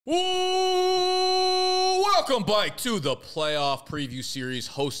Welcome back to the playoff preview series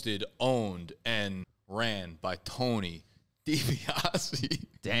hosted, owned, and ran by Tony DiBiase.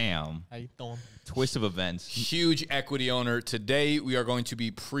 Damn. How you doing? Twist of events. Huge equity owner. Today we are going to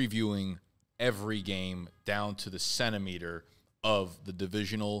be previewing every game down to the centimeter of the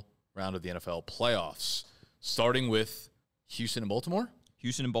divisional round of the NFL playoffs, starting with Houston and Baltimore.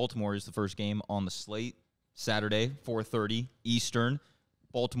 Houston and Baltimore is the first game on the slate. Saturday, 4:30 Eastern.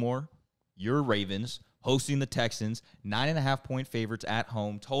 Baltimore, your Ravens, hosting the Texans, 9.5-point favorites at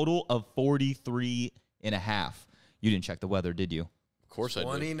home, total of 43.5. You didn't check the weather, did you? Of course I did.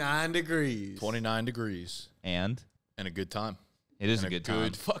 29 degrees. 29 degrees. And a good time. It is a good time.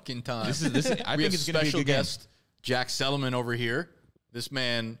 Good fucking time. I think it's going to be a special good game. guest, Jack Sellerman over here. This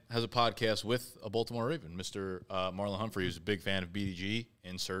man has a podcast with a Baltimore Raven, Mr. Marlon Humphrey, who's a big fan of BDGE.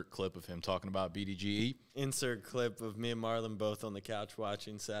 Insert clip of him talking about BDGE. Insert clip of me and Marlon both on the couch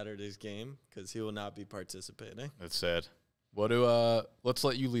watching Saturday's game because he will not be participating. That's sad. Let's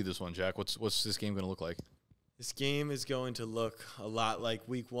let you lead this one, Jack. What's this game going to look like? This game is going to look a lot like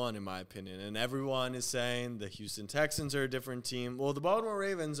week one, in my opinion. And everyone is saying the Houston Texans are a different team. Well, the Baltimore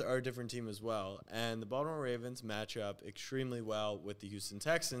Ravens are a different team as well. And the Baltimore Ravens match up extremely well with the Houston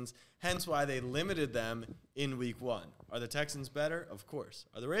Texans, hence why they limited them in week one. Are the Texans better? Of course.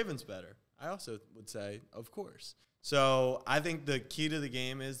 Are the Ravens better? I also would say, of course. So I think the key to the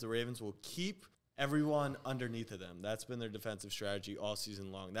game is the Ravens will keep everyone underneath of them. That's been their defensive strategy all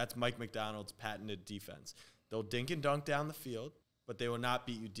season long. That's Mike McDonald's patented defense. They'll dink and dunk down the field, but they will not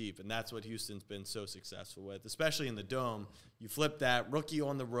beat you deep, and that's what Houston's been so successful with, especially in the Dome. You flip that, rookie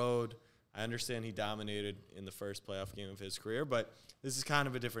on the road. I understand he dominated in the first playoff game of his career, but this is kind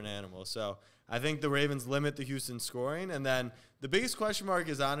of a different animal. So I think the Ravens limit the Houston scoring, and then the biggest question mark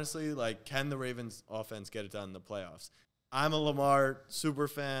is honestly, can the Ravens offense get it done in the playoffs? I'm a Lamar super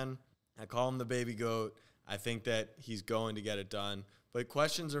fan. I call him the baby goat. I think that he's going to get it done, but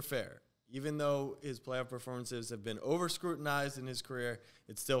questions are fair. Even though his playoff performances have been over-scrutinized in his career,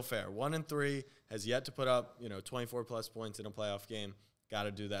 it's still fair. 1-3, has yet to put up 24-plus points in a playoff game. Got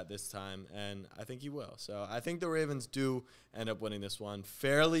to do that this time, and I think he will. So I think the Ravens do end up winning this one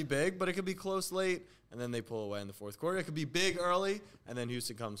fairly big, but it could be close late, and then they pull away in the fourth quarter. It could be big early, and then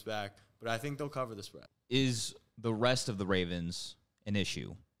Houston comes back. But I think they'll cover the spread. Is the rest of the Ravens an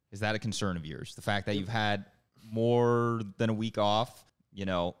issue? Is that a concern of yours? The fact that you've had more than a week off?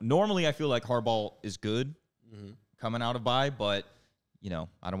 Normally I feel like Harbaugh is good coming out of bye, but, I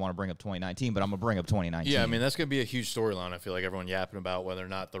don't want to bring up 2019, but I'm going to bring up 2019. Yeah, I mean, that's going to be a huge storyline. I feel like everyone yapping about whether or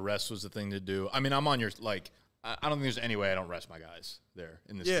not the rest was the thing to do. I mean, I'm on your, I don't think there's any way I don't rest my guys there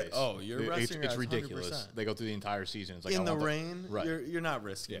in this case. Oh, you're resting your guys It's ridiculous. 100%. They go through the entire season. It's like in the rain, right. You're not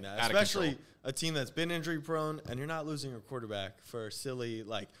risking that. Out of Especially control. a team that's been injury prone, and you're not losing your quarterback for a silly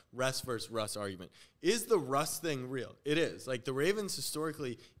rest versus rust argument. Is the rust thing real? It is. The Ravens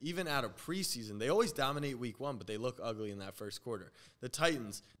historically, even out of preseason, they always dominate week one, but they look ugly in that first quarter. The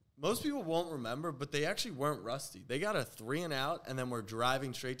Titans, most people won't remember, but they actually weren't rusty. They got a 3-and-out, and then were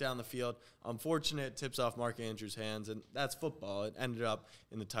driving straight down the field. Unfortunate, tips off Mark Andrews' hands, and that's football. It ended up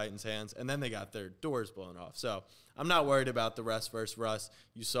in the Titans' hands, and then they got their doors blown off. So I'm not worried about the rest versus rust.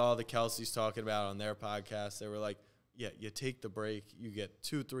 You saw the Kelseys talking about on their podcast. They were like, yeah, you take the break. You get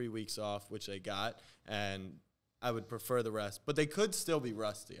 2-3 weeks off, which they got, and I would prefer the rest. But they could still be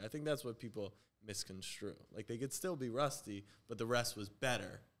rusty. I think that's what people misconstrue. They could still be rusty, but the rest was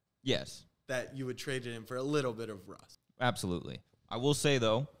better. Yes. That you would trade it in for a little bit of rust. Absolutely. I will say,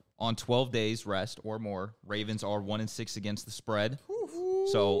 though, on 12 days rest or more, Ravens are 1-6 against the spread.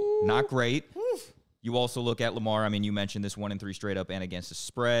 So not great. You also look at Lamar. I mean, you mentioned this 1-3 straight up and against the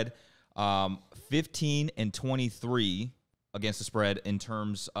spread. 15-23 against the spread in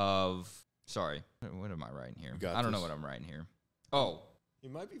terms of, sorry, what am I writing here? I don't know what I'm writing here. Oh. He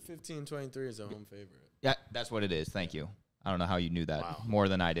might be 15-23 as a home favorite. Yeah, that's what it is. Thank you. I don't know how you knew that more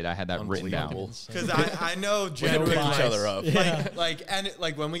than I did. I had that written down. Because I know generally pick each other up.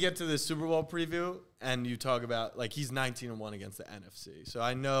 When we get to the Super Bowl preview and you talk about he's 19-1 against the NFC, so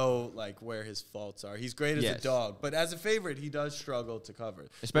I know where his faults are. He's great as a dog, but as a favorite, he does struggle to cover,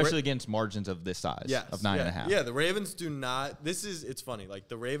 especially against margins of this size of 9.5. Yeah, the Ravens do not. It's funny.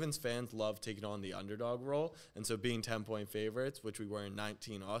 The Ravens fans love taking on the underdog role, and so being 10-point favorites, which we were in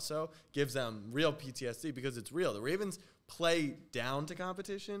 19, also gives them real PTSD because it's real. The Ravens play down to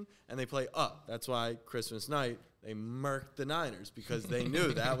competition and they play up. That's why Christmas night they murked the Niners because they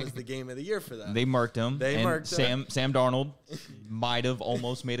knew that was the game of the year for them. They murked them. Sam Darnold might have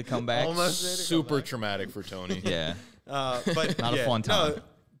almost made a comeback. Super traumatic for Tony. Yeah. But not a fun time. No,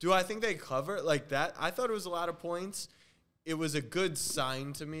 do I think they cover that? I thought it was a lot of points. it was a good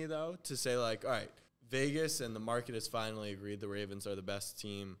sign to me, though, to say, like, all right, Vegas and the market has finally agreed the Ravens are the best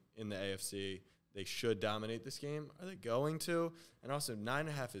team in the AFC. They should dominate this game. Are they going to? And also,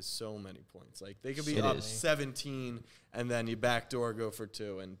 9.5 is so many points. Like, they could be up 17, and then you backdoor go for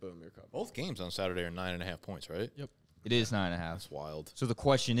 2, and boom, you're covered. Both games on Saturday are 9.5 points, right? Yep. It is 9.5. That's wild. So the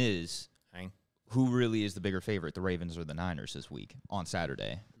question is, who really is the bigger favorite, the Ravens or the Niners this week on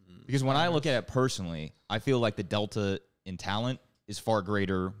Saturday? Because when I look at it personally, I feel like the delta in talent is far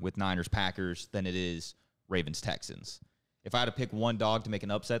greater with Niners-Packers than it is Ravens-Texans. If I had to pick one dog to make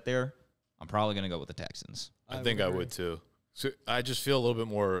an upset there, I'm probably going to go with the Texans. I think I would too. So I just feel a little bit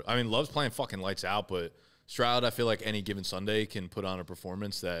more. I mean, Love's playing fucking lights out, but Stroud, I feel like any given Sunday can put on a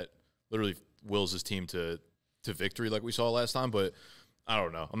performance that literally wills his team to victory, like we saw last time. But I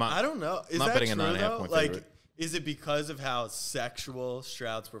don't know. I don't know. Is I'm not that betting true, a 9.5 point like, favorite. is it because of how sexual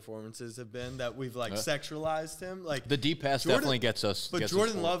Stroud's performances have been that we've like sexualized him? Like the deep pass definitely gets us. But gets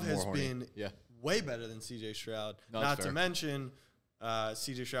Jordan us Love more has horny. been way better than C.J. Stroud. No, Not to mention,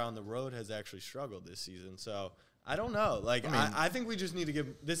 C.J. Stroud on the road has actually struggled this season. So I don't know. Like I think we just need to give.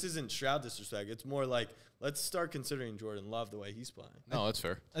 This isn't Stroud disrespect. It's more like let's start considering Jordan Love the way he's playing. No, that's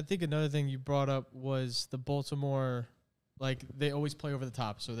fair. I think another thing you brought up was the Baltimore. Like, they always play over the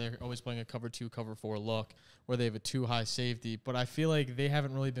top, so they're always playing a cover 2, cover 4 look where they have a too high safety. But I feel like they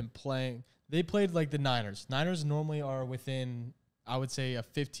haven't really been playing. They played like the Niners. Niners normally are within, I would say, a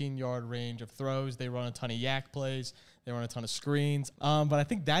 15-yard range of throws. They run a ton of yak plays. They run a ton of screens. But I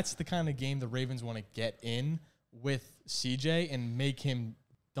think that's the kind of game the Ravens want to get in with CJ and make him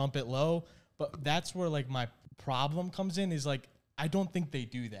dump it low. But that's where, like, my problem comes in is, like, I don't think they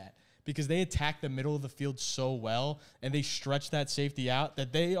do that. Because they attack the middle of the field so well and they stretch that safety out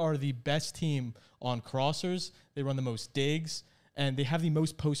that they are the best team on crossers. They run the most digs, and they have the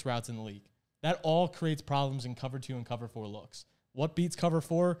most post routes in the league. That all creates problems in cover 2 and cover 4 looks. What beats cover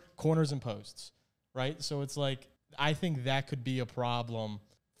 4? Corners and posts, right? So it's like I think that could be a problem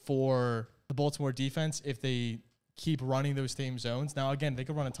for the Baltimore defense if they keep running those same zones. Now, again, they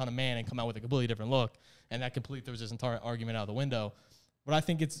could run a ton of man and come out with a completely different look, and that completely throws this entire argument out the window. But I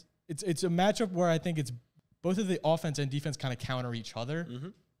think it's a matchup where I think it's both of the offense and defense kind of counter each other,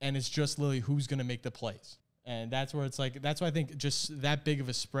 and it's just literally who's going to make the plays. And that's where it's like, that's why I think just that big of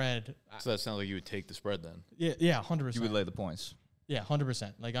a spread. So that sounds like you would take the spread then. Yeah, 100%. You would lay the points. Yeah,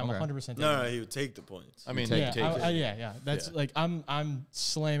 100%. Like, I'm 100%. No, he would take the points. I mean, yeah. That's like, I'm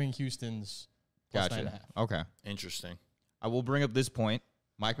slamming Houston's plus 9.5. Okay. Interesting. I will bring up this point.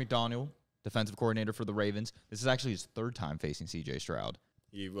 Mike McDaniel, defensive coordinator for the Ravens. This is actually his third time facing C.J. Stroud.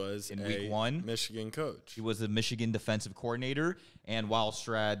 He was in week 1 Michigan coach. He was the Michigan defensive coordinator, and while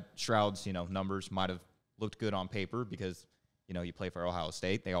Stroud's numbers might have looked good on paper because you play for Ohio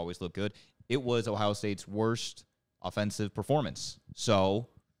State, they always look good. It was Ohio State's worst offensive performance. So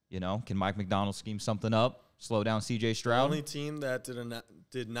can Mike McDaniel scheme something up, slow down C.J. Stroud? The only team that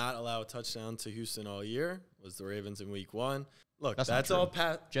did not allow a touchdown to Houston all year was the Ravens in week 1. Look, that's all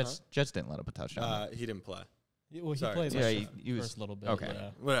Pat. Jets didn't let up a touchdown. He didn't play. Well, he Sorry. played he was first little bit. okay.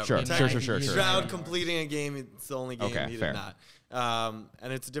 Yeah. Whatever. Sure. Stroud completing a game, it's the only game he fair. did not.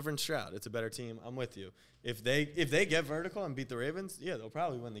 And it's a different Stroud. It's a better team. I'm with you. If they get vertical and beat the Ravens, yeah, they'll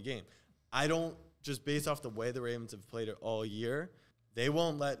probably win the game. I don't, just based off the way the Ravens have played it all year, they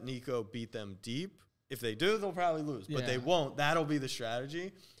won't let Nico beat them deep. If they do, they'll probably lose. But they won't. That'll be the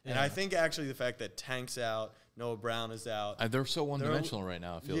strategy. And I think actually the fact that Tank's out, Noah Brown is out. They're so one-dimensional right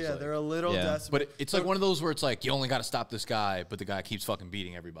now, it feels like. Yeah, they're a little desperate. But it's like one of those where it's like, you only got to stop this guy, but the guy keeps fucking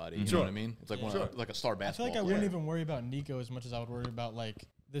beating everybody. You know what I mean? It's like like a star I feel basketball like I wouldn't even worry about Nico as much as I would worry about, like,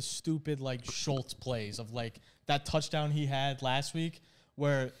 the stupid, like, Schultz plays of, like, that touchdown he had last week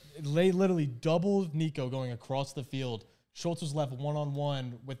where they literally doubled Nico going across the field. Schultz was left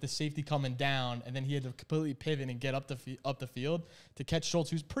one-on-one with the safety coming down, and then he had to completely pivot and get up the field to catch Schultz,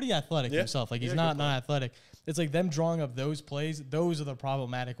 who's pretty athletic himself. Like, he's not athletic. It's like them drawing up those plays. Those are the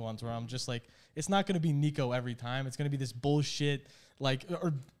problematic ones where I'm just like, it's not going to be Nico every time. It's going to be this bullshit, like,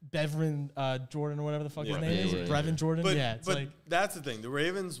 or Bevan Jordan or whatever the fuck his name is. Brevin Jordan. But that's the thing. The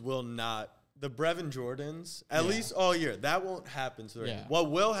Ravens will not. The Brevin Jordans, at least all year, that won't happen to the Ravens. What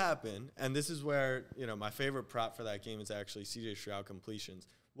will happen, and this is where, my favorite prop for that game is actually C.J. Stroud completions.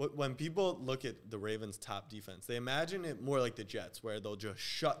 When people look at the Ravens' top defense, they imagine it more like the Jets, where they'll just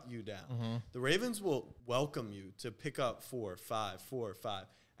shut you down. The Ravens will welcome you to pick up 4 or 5.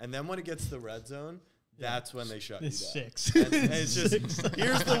 And then when it gets to the red zone, That's when they shut It's you down. 6. And it's just,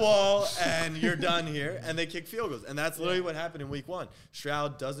 here's the wall, and you're done here. And they kick field goals. And that's literally what happened in week 1.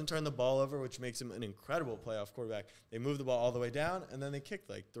 Stroud doesn't turn the ball over, which makes him an incredible playoff quarterback. They move the ball all the way down, and then they kicked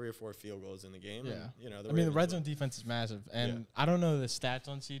like 3 or 4 field goals in the game. Yeah. And, the red zone defense is massive. And I don't know the stats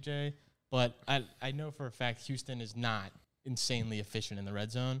on CJ, but I know for a fact Houston is not insanely efficient in the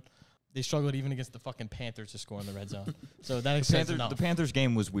red zone. They struggled even against the fucking Panthers to score in the red zone. So that The Panthers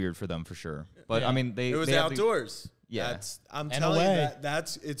game was weird for them for sure. But I mean, it was they outdoors. Yeah. I'm telling you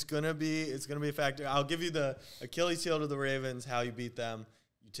that it's gonna be a factor. I'll give you the Achilles heel to the Ravens, how you beat them.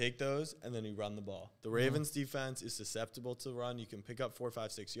 You take those and then you run the ball. The Ravens defense is susceptible to run. You can pick up 4,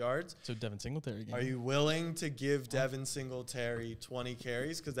 5, 6 yards. So Devin Singletary game. Are you willing to give Devin Singletary 20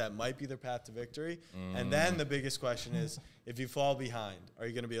 carries? Because that might be their path to victory. And then the biggest question is, if you fall behind, are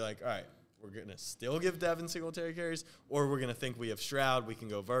you going to be like, all right, we're going to still give Devin Singletary carries, or we're going to think we have Stroud, we can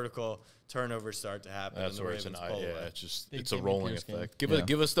go vertical, turnovers start to happen. That's and where it's it's a Big rolling Pierce effect. game.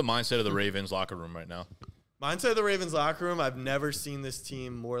 Give us the mindset of the Ravens locker room right now. Mindset of the Ravens locker room, I've never seen this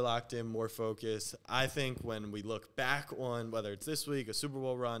team more locked in, more focused. I think when we look back on whether it's this week, a Super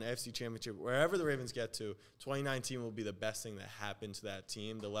Bowl run, AFC Championship, wherever the Ravens get to, 2019 will be the best thing that happened to that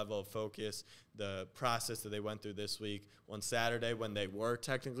team. The level of focus, the process that they went through this week. On Saturday, when they were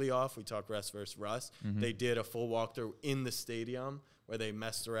technically off, we talked rest versus rust. They did a full walkthrough in the stadium where they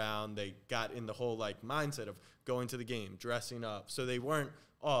messed around. They got in the whole mindset of going to the game, dressing up. So they weren't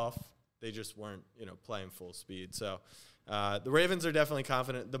off. They just weren't, playing full speed. So the Ravens are definitely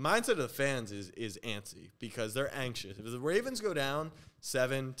confident. The mindset of the fans is antsy because they're anxious. If the Ravens go down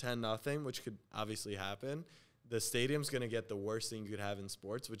 7-10-0, which could obviously happen, the stadium's going to get the worst thing you could have in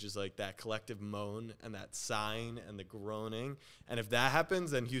sports, which is like that collective moan and that sign and the groaning. And if that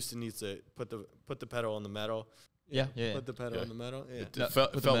happens, then Houston needs to put the pedal on the metal. Yeah. Put the pedal on the metal. Yeah.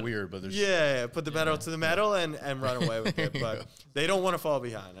 It felt weird, but there's Put the pedal to the metal and run away with it. But they don't want to fall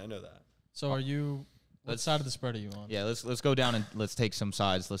behind. I know that. So are you? What side of the spread are you on? Yeah, let's go down and let's take some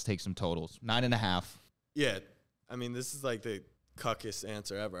sides. Let's take some totals. 9.5. Yeah, I mean this is like the cuckest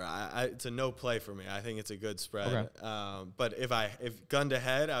answer ever. It's a no play for me. I think it's a good spread. Okay. But if gun to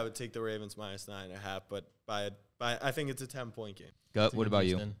head, I would take the Ravens minus 9.5. But by I think it's a 10-point game. Gut, what about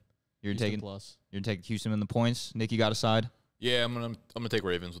Houston. you? You're Houston taking plus. You're taking Houston in the points. Nick, you got a side? Yeah, I'm gonna take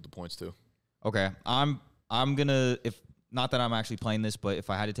Ravens with the points too. Okay, I'm gonna not that I'm actually playing this, but if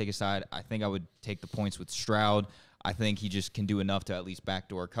I had to take a side, I think I would take the points with Stroud. I think he just can do enough to at least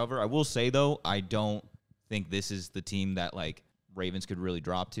backdoor cover. I will say, though, I don't think this is the team that, Ravens could really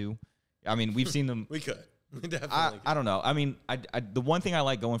drop to. I mean, we've seen them. We could. We definitely could. I don't know. I mean, the one thing I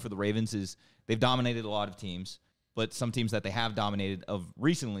like going for the Ravens is they've dominated a lot of teams, but some teams that they have dominated of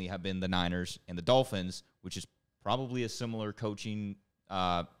recently have been the Niners and the Dolphins, which is probably a similar coaching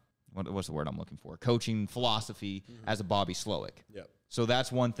what's the word I'm looking for? Coaching philosophy as a Bobby Slowick. Yep. So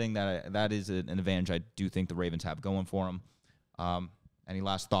that's one thing that is an advantage I do think the Ravens have going for them. Any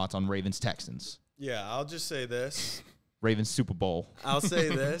last thoughts on Ravens Texans? Yeah, I'll just say this. Ravens Super Bowl. I'll say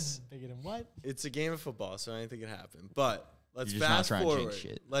this. Thinking of what? It's a game of football, so anything can happen. But let's You're just not fast trying to change forward.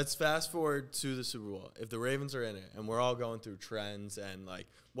 shit. Let's fast forward to the Super Bowl. If the Ravens are in it, and we're all going through trends and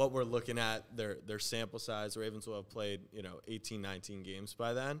what we're looking at, their sample size, the Ravens will have played 18, 19 games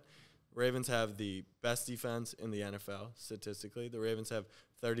by then. Ravens have the best defense in the NFL statistically. The Ravens have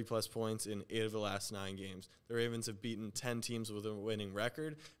 30-plus points in 8 of the last 9 games. The Ravens have beaten 10 teams with a winning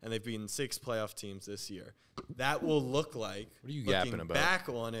record, and they've beaten 6 playoff teams this year. That will look like, What are you yapping looking about? back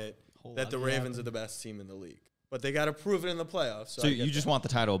on it, that the Ravens are the best team in the league. But they got to prove it in the playoffs. So you just want the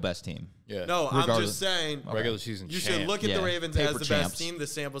title of best team? Yeah. No, I'm Regardless. just saying Regular season you champ. should look at the Ravens as Paper the champs. best team. The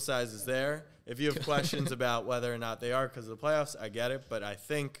sample size is there. If you have questions about whether or not they are because of the playoffs, I get it. But I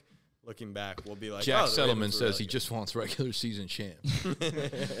think looking back, we'll be like, Jack the Settleman Ravens were says really he good. just wants regular season champs.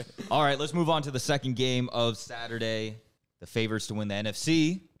 All right, let's move on to the second game of Saturday. The favorites to win the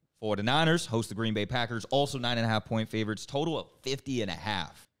NFC, 49ers, host the Green Bay Packers, also 9.5-point favorites, total of 50.5.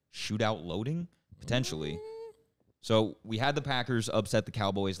 Shootout loading? Potentially. So we had the Packers upset the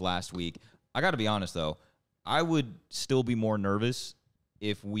Cowboys last week. I got to be honest, though. I would still be more nervous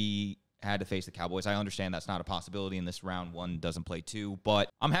if we had to face the Cowboys. I understand that's not a possibility in this round. 1 doesn't play 2,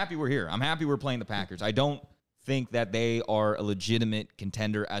 but I'm happy we're here. I'm happy we're playing the Packers. I don't think that they are a legitimate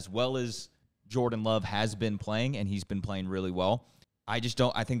contender as well as Jordan Love has been playing, and he's been playing really well. I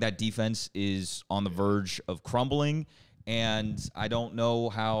think that defense is on the verge of crumbling, and I don't know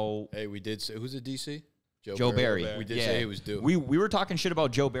how. Hey, we did say, who's at DC? Joe Barry. We did say he was due. We were talking shit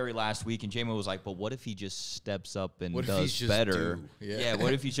about Joe Barry last week, and J-Mo was like, but what if he just steps up and What if does he's just better? due? Yeah.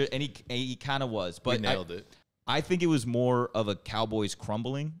 What if he should? And he kind of was. But we nailed it. I think it was more of a Cowboys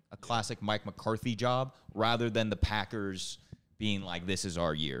crumbling, a classic Mike McCarthy job, rather than the Packers being like, this is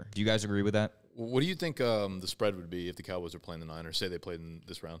our year. Do you guys agree with that? What do you think the spread would be if the Cowboys are playing the Niners? Say they played in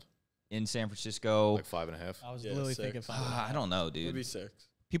this round, In San Francisco, like 5.5. I was Yeah, literally 6. thinking 5. I don't know, Maybe dude. 6.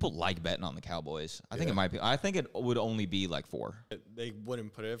 People like betting on the Cowboys. I think Yeah. it might be. I think it would only be like 4. They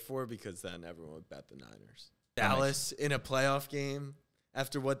wouldn't put it at 4 because then everyone would bet the Niners. That makes- Dallas in a playoff game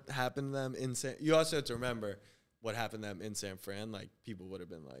after what happened to them in San. You also have to remember what happened to them in San Fran. Like people would have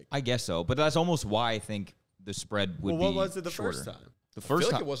been like, I guess so, but that's almost why I think the spread would well, be what was it the shorter. first time? The I feel first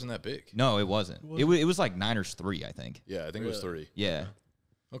like time, it wasn't that big. no, it wasn't. It was like Niners 3, I think. Yeah, I think it was Really? 3. Yeah.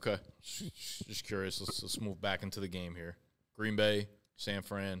 Okay. Just curious. Let's move back into the game here. Green Bay, San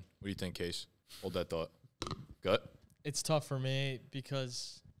Fran. What do you think, Case? Hold that thought. Gut? It's tough for me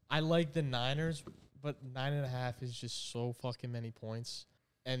because I like the Niners, but 9.5 is just so fucking many points,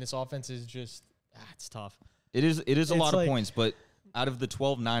 and this offense is just it's tough. It is a It's lot of like- points, but out of the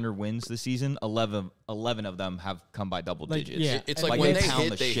 12 Niner wins this season, 11 of them have come by double Like, digits. yeah. It's And like like when they they pound hit,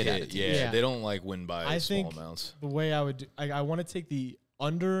 the they shit out hit. of Yeah, teams. Yeah. they don't like win by I small think amounts. the way I would do, I want to take the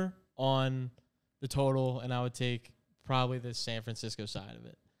under on the total, and I would take probably the San Francisco side of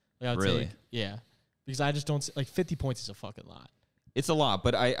it. Like I would Really? take, yeah, because I just don't like 50 points is a fucking lot. It's a lot,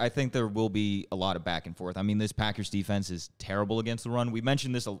 but I think there will be a lot of back and forth. I mean, this Packers defense is terrible against the run. We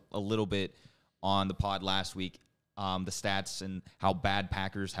mentioned this a little bit on the pod last week, the stats and how bad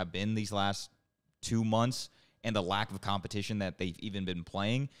Packers have been these last 2 months and the lack of competition that they've even been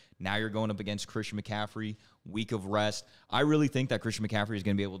playing. Now you're going up against Christian McCaffrey, week of rest. I really think that Christian McCaffrey is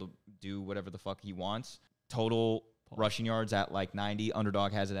going to be able to do whatever the fuck he wants. Total rushing yards at like 90.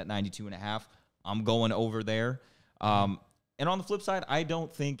 Underdog has it at 92.5. I'm going over there. And on the flip side, I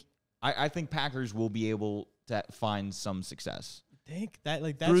think Packers will be able to find some success. Think that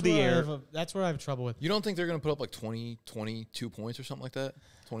like that's Through the where air. that's where I have trouble with. You don't think they're going to put up like 20, 22 points or something like that?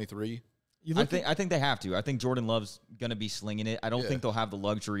 23? You I look think they have to. I think Jordan Love's going to be slinging it. I don't Yeah. think they'll have the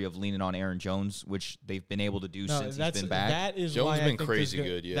luxury of leaning on Aaron Jones, which they've been able to do no, since he's that's been back. that is Jones why been I think there's crazy gonna-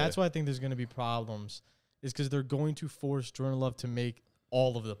 good, yeah. That's why I think there's going to be problems, is because they're going to force Jordan Love to make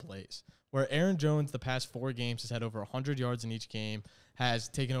all of the plays. Where Aaron Jones, the past 4 games, has had over 100 yards in each game, has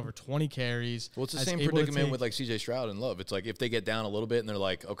taken over 20 carries. Well, it's the has same able to predicament take- with like CJ Stroud and Love. It's like if they get down a little bit and they're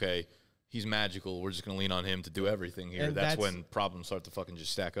like, okay, he's magical, we're just going to lean on him to do everything here. And That's that's- when problems start to fucking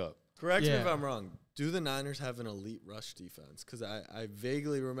just stack up. Correct me if Yeah. I'm wrong. Do the Niners have an elite rush defense? Because I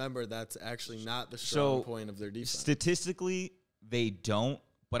vaguely remember that's actually not the strong point of their defense. Statistically, they don't,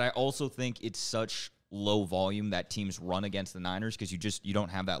 but I also think it's such low volume that teams run against the Niners because you don't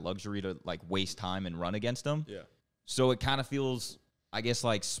have that luxury to like waste time and run against them. Yeah. So it kind of feels, I guess,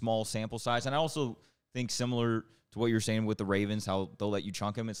 like small sample size. And I also think similar to what you're saying with the Ravens, how they'll let you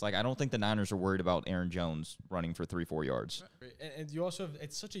chunk him. It's like I don't think the Niners are worried about Aaron Jones running for 3-4 yards. And you also have,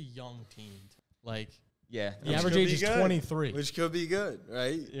 it's such a young team. Like, Yeah. the Which average could age be is good. 23. Which could be good,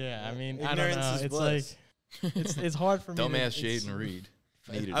 right? Yeah, I mean, I don't Ignorance know. is It's bliss. like, it's hard for me. Dumbass to, it's- Jaden Reed.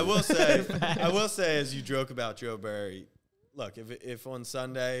 Needed I it. will say, as you joke about Joe Barry, look, if on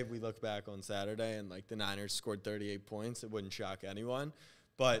Sunday we look back on Saturday and like the Niners scored 38 points, it wouldn't shock anyone.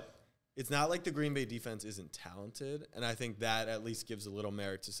 But it's not like the Green Bay defense isn't talented, and I think that at least gives a little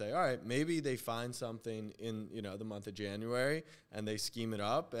merit to say, all right, maybe they find something in the month of January and they scheme it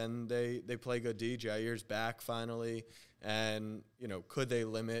up and they play good D. Jair's back finally, and could they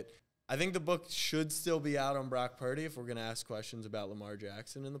limit? I think the book should still be out on Brock Purdy if we're going to ask questions about Lamar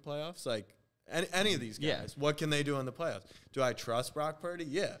Jackson in the playoffs. Like any of these guys, Yeah. what can they do in the playoffs? Do I trust Brock Purdy?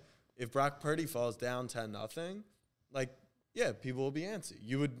 Yeah. If Brock Purdy falls down 10-0, like, yeah, people will be antsy.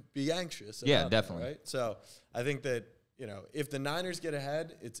 You would be anxious. Yeah, about that, definitely. right? So I think that, if the Niners get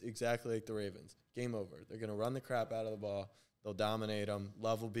ahead, it's exactly like the Ravens. Game over. They're going to run the crap out of the ball. They'll dominate them.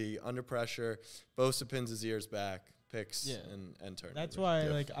 Love will be under pressure. Bosa pins his ears back. Picks Yeah. and turnovers. That's why,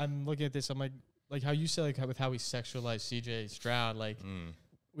 like, I'm looking at this. I'm like how you said, like, with how we sexualize CJ Stroud, like,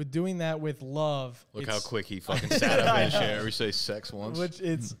 with doing that with Love. Look how it's- quick he fucking sat up in his chair. We say sex once. Which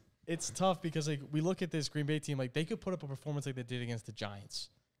it's tough because like we look at this Green Bay team, like they could put up a performance like they did against the Giants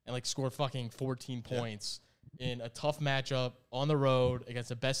and like score fucking 14 points in a tough matchup on the road against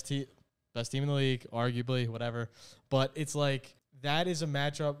the best team in the league, arguably, whatever. But it's like that is a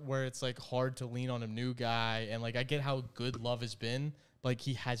matchup where it's like hard to lean on a new guy, and like I get how good Love has been, but like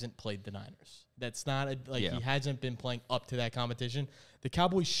he hasn't played the Niners. That's not he hasn't been playing up to that competition. The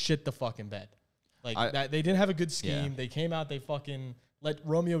Cowboys shit the fucking bed. Like that they didn't have a good scheme. Yeah. They came out, they fucking let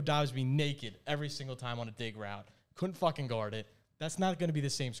Romeo Dobbs be naked every single time on a dig route. Couldn't fucking guard it. That's not going to be the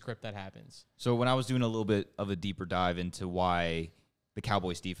same script that happens. So when I was doing a little bit of a deeper dive into why the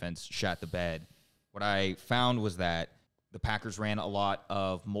Cowboys defense shat the bed, what I found was that the Packers ran a lot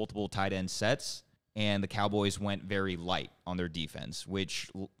of multiple tight end sets, and the Cowboys went very light on their defense, which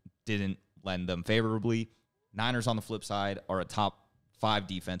didn't lend them favorably. Niners, on the flip side, are a top 5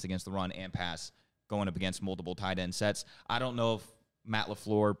 defense against the run and pass going up against multiple tight end sets. I don't know if Matt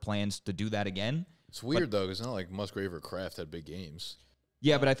LaFleur plans to do that again. It's weird, though, because it's not like Musgrave or Kraft had big games.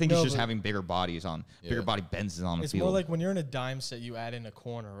 Yeah, but I think No, it's just but- having bigger bodies on, bigger body bends on the It's field. more like when you're in a dime set, you add in a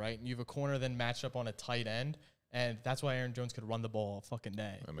corner, right? And you have a corner then matched up on a tight end, and that's why Aaron Jones could run the ball a fucking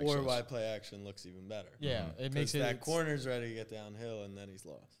day. That makes Or sense. why play action looks even better. Yeah, it makes 'Cause it that it's- corner's ready to get downhill, and then he's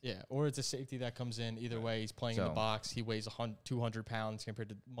lost. Yeah, or it's a safety that comes in. Either way, he's playing in the So- box. He weighs 200 pounds compared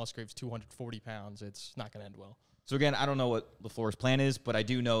to Musgrave's 240 pounds. It's not going to end well. So again, I don't know what LaFleur's plan is, but I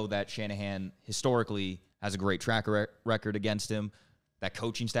do know that Shanahan historically has a great track record against him. That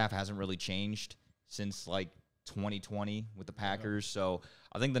coaching staff hasn't really changed since like 2020 with the Packers. So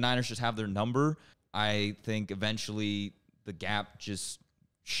I think the Niners just have their number. I think eventually the gap just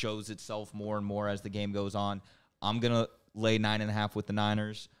shows itself more and more as the game goes on. I'm going to lay 9.5 with the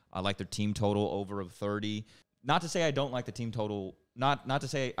Niners. I like their team total over of 30. Not to say I don't like the team total. Not to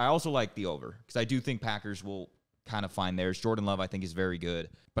say I also like the over, because I do think Packers will kind of find theirs. Jordan Love, I think, is very good.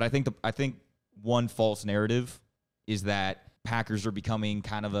 But I think one false narrative is that Packers are becoming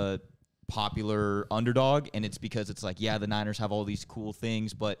kind of a popular underdog, and it's because it's like, yeah, the Niners have all these cool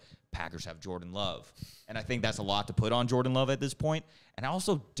things, but Packers have Jordan Love. And I think that's a lot to put on Jordan Love at this point. And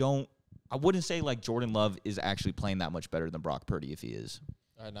I wouldn't say like Jordan Love is actually playing that much better than Brock Purdy if he is.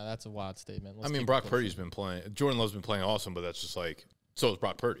 All right, now that's a wild statement. I mean, Brock Purdy's been playing. Jordan Love's been playing awesome, but that's just like, so is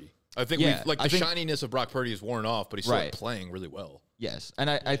Brock Purdy. I think Yeah, the I think- shininess of Brock Purdy is worn off, but he's still Right. playing really well. Yes. And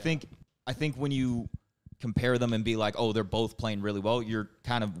I think when you compare them and be like, oh, they're both playing really well, you're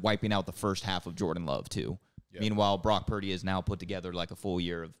kind of wiping out the first half of Jordan Love too. Yeah. Meanwhile, Brock Purdy has now put together like a full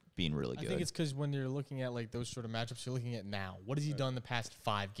year of being really good. I think it's because when you're looking at like those sort of matchups, you're looking at now. What has he done the past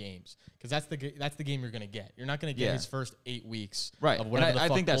 5 games? Because that's the game you're going to get. You're not going to get Yeah. his first 8 weeks Right. of And whatever I the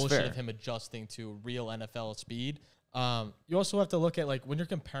fuck think that's bullshit fair. of him adjusting to real NFL speed. You also have to look at like when you're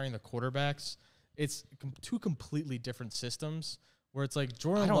comparing the quarterbacks, it's 2 completely different systems. Where it's like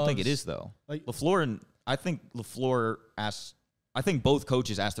Jordan. I don't think it Love's- is though. like- LaFleur and I think both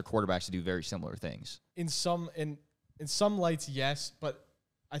coaches ask their quarterbacks to do very similar things. in some lights, yes, but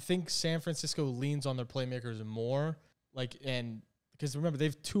I think San Francisco leans on their playmakers more. Because remember, they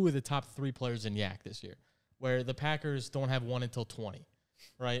have 2 of the top 3 players in YAC this year, where the Packers don't have one until 20,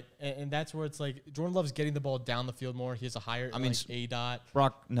 right? And that's where it's like Jordan Love's getting the ball down the field more. He has a higher A dot.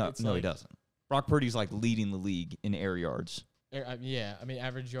 Brock, no, It's he like- doesn't. Brock Purdy's like leading the league in air yards. Yeah, I mean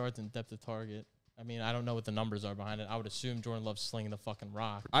average yards and depth of target. I mean, I don't know what the numbers are behind it. I would assume Jordan Love's slinging the fucking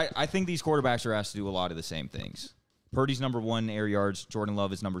rock. I think these quarterbacks are asked to do a lot of the same things. Purdy's number 1 in air yards. Jordan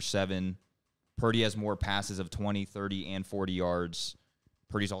Love is number 7. Purdy has more passes of 20, 30, and 40 yards.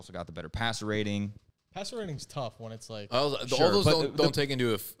 Purdy's also got the better passer rating. Passer rating's tough when it's like All Sure, those but don't take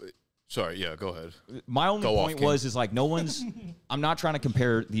into sorry, yeah, go ahead. My only Go off, point King. is like no one's – I'm not trying to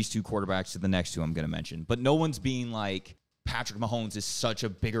compare these 2 quarterbacks to the next 2 I'm going to mention, but no one's being like Patrick Mahomes is such a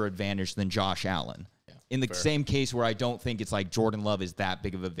bigger advantage than Josh Allen. In the same case where I don't think it's like Jordan Love is that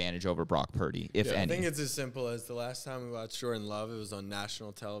big of an advantage over Brock Purdy, if I any. think it's as simple as the last time we watched Jordan Love, it was on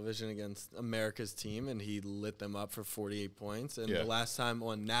national television against America's team, and he lit them up for 48 points. And Yeah. the last time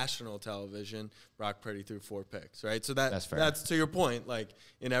on national television, Brock Purdy threw 4 picks, right? So That's fair. that's to your point. Like,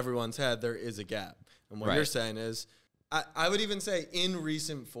 in everyone's head, there is a gap. And what Right. you're saying is, I would even say in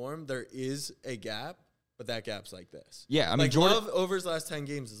recent form, there is a gap, but that gap's like this. Yeah, I mean, like Jordan- Love over his last 10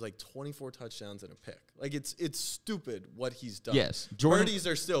 games is like 24 touchdowns and a pick. Like, it's stupid what he's done. Yes, Jordan- Purdy's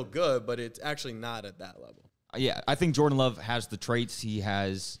are still good, but it's actually not at that level. Yeah, I think Jordan Love has the traits. He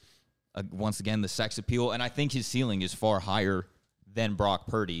has, once again, the sex appeal, and I think his ceiling is far higher than Brock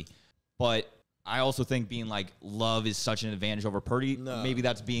Purdy. But I also think being like Love is such an advantage over Purdy. No. Maybe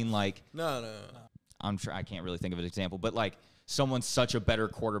that's being like No. I'm sure I can't really think of an example, but like someone's such a better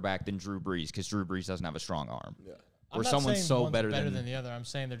quarterback than Drew Brees because Drew Brees doesn't have a strong arm. Yeah. Or someone's so one's better than than the other. I'm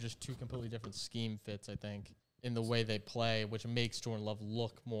saying they're just 2 completely different scheme fits, I think, in the way they play, which makes Jordan Love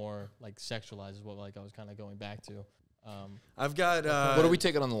look more like sexualized is what like I was kind of going back to. I've got What are we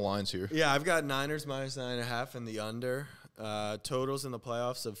taking on the lines here? Yeah, I've got Niners minus 9.5 and the under. Totals in the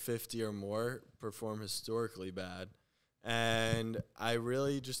playoffs of 50 or more perform historically bad. And I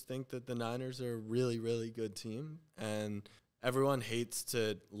really just think that the Niners are a really, really good team. And everyone hates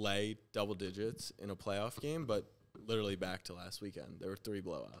to lay double digits in a playoff game, but literally back to last weekend, there were 3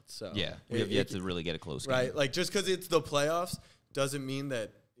 blowouts. So Yeah, we have yet to really get a close game. right, like just because it's the playoffs doesn't mean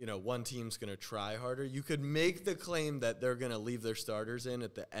that one team's going to try harder. You could make the claim that they're going to leave their starters in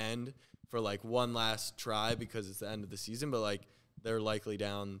at the end for like one last try because it's the end of the season, but like they're likely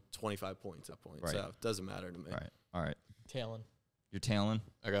down 25 points at that point. Right. So it doesn't matter to me. All right. Tailing. You're tailing?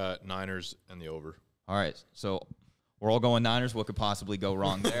 I got Niners and the over. All right. So we're all going Niners. What could possibly go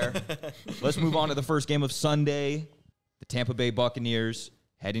wrong there? Let's move on to the first game of Sunday. The Tampa Bay Buccaneers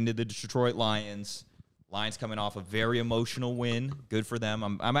heading to the Detroit Lions. Lions coming off a very emotional win. Good for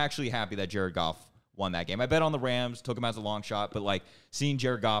them. I'm actually happy that Jared Goff won that game. I bet on the Rams, took him as a long shot, but like seeing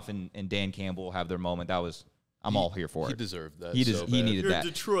Jared Goff and Dan Campbell have their moment, I'm all here for it. He deserved that. He so needed You're that.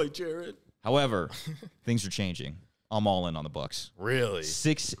 Detroit, Jared. However, things are changing. I'm all in on the Bucs. Really?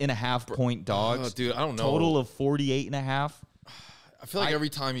 6.5 point dogs. Oh, dude, I don't know. Total of 48.5. I feel like every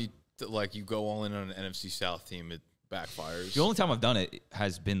time you go all in on an NFC South team, it backfires. The only time I've done it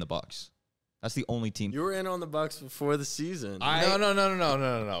has been the Bucs. That's the only team. You were in on the Bucs before the season.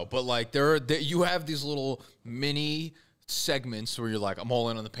 No. But like you have these little mini segments where you're like, I'm all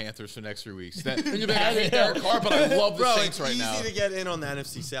in on the Panthers for the next 3 weeks. Then you're like, I hate Derek Carr, but I love the Bro, Saints it's right now. easy to get in on the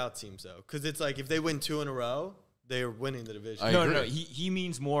NFC South teams though, because it's like if they win 2 in a row, they're winning the division. I No. agree. He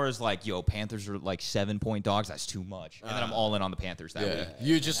means more as like, yo, Panthers are like 7-point dogs. That's too much. And then I'm all in on the Panthers that week.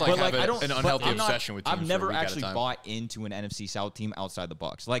 You just like have I don't. an but unhealthy I'm not- obsession with teams. I've for a never week at a actually time. bought into an NFC South team outside the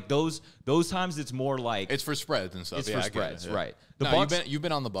Bucs. Like those times, it's more like It's for spreads and stuff. it's Yeah, for I get spreads, it, yeah. right? The No, Bucs, you've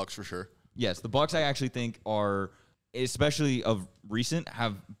been on the Bucs for sure. yes, the Bucs I actually think are, especially of recent,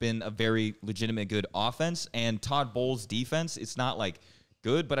 have been a very legitimate good offense. And Todd Bowles' defense, it's not like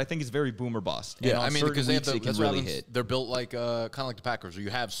good, but I think it's very boomer bust. And on certain because they have weeks, the, it can that's what really happens. hit. They're built like kind of like the Packers, where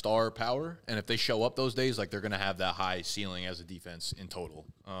you have star power, and if they show up those days, like they're going to have that high ceiling as a defense in total.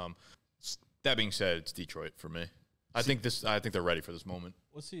 That being said, it's Detroit for me. I think they're ready for this moment.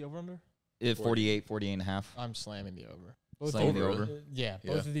 What's the over under? 48.5. I'm slamming the over. Both Slamming the over? over. Yeah,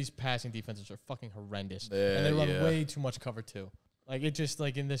 Yeah. both of these passing defenses are fucking horrendous, Yeah, and they run yeah. way too much cover too. Like it just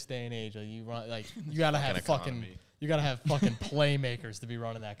like in this day and age, like you run like you gotta have fucking economy. you gotta have fucking playmakers to be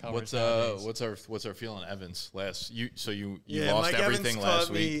running that coverage. What's our feeling, Evans? You Yeah, lost Mike everything Evans last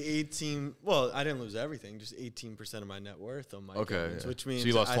taught week. me 18. Well, I didn't lose everything, just 18% of my net worth on Mike Okay, Evans, yeah. which So means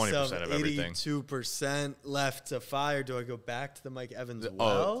you lost I still 20% have of everything. 82% left to fire. Do I go back to the Mike Evans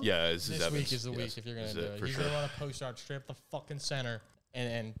well? Oh yeah, this is This Evans. week is the Yes, week if you're gonna this do is it. for He's sure. gonna run a post out straight up the fucking center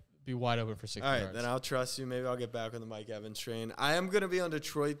and be wide open for 60 All right, yards. then I'll trust you. Maybe I'll get back on the Mike Evans train. I am going to be on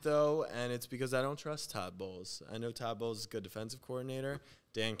Detroit, though, and it's because I don't trust Todd Bowles. I know Todd Bowles is a good defensive coordinator.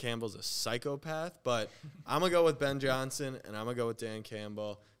 Dan Campbell's a psychopath, but I'm going to go with Ben Johnson, and I'm going to go with Dan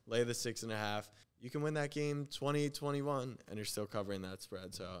Campbell. Lay the 6.5. You can win that game 28-21, and you're still covering that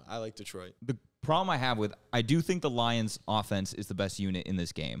spread. So I like Detroit. The problem I have with, I do think the Lions' offense is the best unit in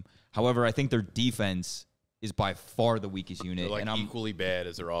this game. However, I think their defense is by far the weakest unit. They're like and I'm equally bad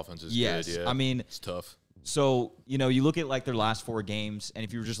as their offense is Yes, good. Yeah. I mean, it's tough. So, you look at like their last 4 games, and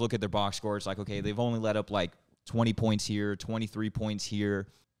if you just look at their box score, it's like, okay, they've only let up like 20 points here, 23 points here.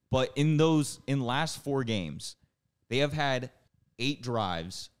 But in last 4 games, they have had 8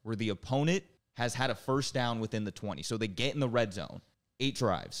 drives where the opponent has had a first down within the 20. So they get in the red zone. 8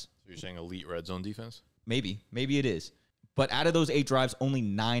 drives. So you're saying elite red zone defense? Maybe it is. But out of those 8 drives, only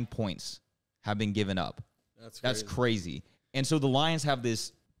 9 points have been given up. That's crazy. And so the Lions have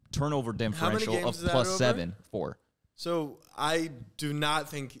this turnover differential games of is that plus over? 7, 4. So I do not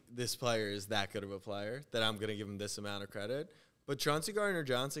think this player is that good of a player that I'm going to give him this amount of credit. But Chauncey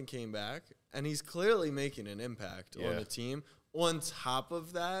Gardner-Johnson came back, and he's clearly making an impact on the team. On top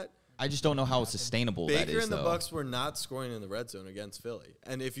of that, I just don't know how sustainable that Baker is, and the though. Bucks were not scoring in the red zone against Philly.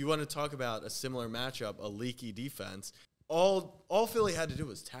 And if you want to talk about a similar matchup, a leaky defense, all Philly had to do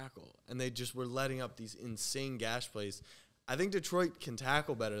was tackle, and they just were letting up these insane gash plays. I think Detroit can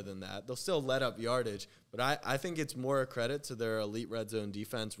tackle better than that. They'll still let up yardage, but I think it's more a credit to their elite red zone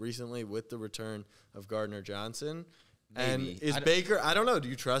defense recently with the return of Gardner-Johnson. And Maybe. is Baker, I don't know, do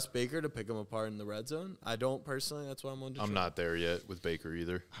you trust Baker to pick him apart in the red zone? I don't personally. That's why I'm on Detroit. I'm not there yet with Baker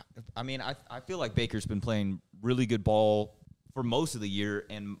either. I mean, I feel like Baker's been playing really good ball for most of the year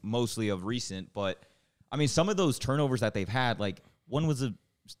and mostly of recent. But, I mean, some of those turnovers that they've had, like, one was a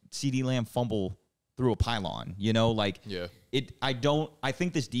CeeDee Lamb fumble through a pylon, Yeah. I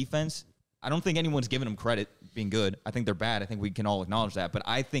think this defense, I don't think anyone's giving them credit being good. I think they're bad. I think we can all acknowledge that. But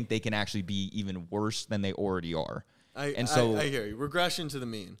I think they can actually be even worse than they already are. I hear you. Regression to the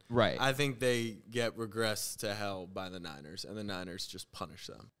mean. Right. I think they get regressed to hell by the Niners, and the Niners just punish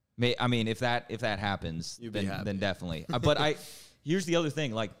them. I mean, if that happens, You'd be happy. then definitely. But here's the other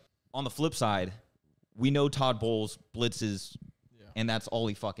thing. Like, on the flip side, we know Todd Bowles blitzes, and that's all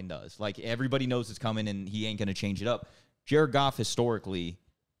he fucking does. Like, everybody knows it's coming, and he ain't going to change it up. Jared Goff, historically,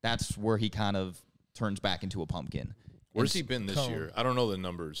 that's where he kind of turns back into a pumpkin. Where's he been this Cone. year? I don't know the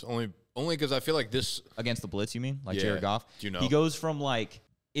numbers. Only because I feel like this Against the blitz, you mean? Like Yeah. Jared Goff? Do you know? He goes from like,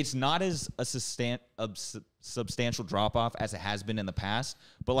 it's not as a substantial drop off as it has been in the past,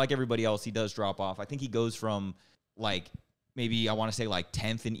 but like everybody else, he does drop off. I think he goes from like maybe I want to say like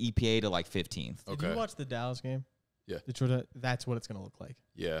 10th in EPA to like 15th. Did Okay. you watch the Dallas game? Yeah. That's what it's going to look like.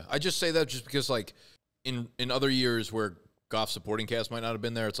 Yeah, I just say that just because, like, in other years where Goff's supporting cast might not have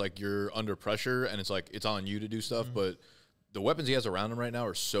been there, it's like you're under pressure and it's like it's on you to do stuff. But the weapons he has around him right now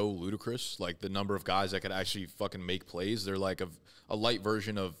are so ludicrous. Like, the number of guys that could actually fucking make plays, they're like a light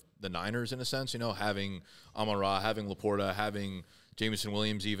version of the Niners in a sense, you know, having Amon-Ra, having Laporta, having Jameson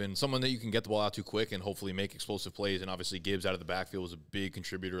Williams, even someone that you can get the ball out to quick and hopefully make explosive plays. And obviously Gibbs out of the backfield was a big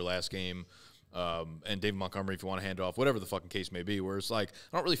contributor last game. And David Montgomery, if you want to hand off, whatever the fucking case may be, where it's like,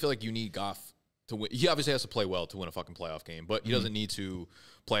 I don't really feel like you need Goff to win. He obviously has to play well to win a fucking playoff game, but he doesn't need to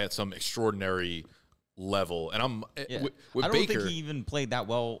play at some extraordinary level. And I'm with I don't Baker, think he even played that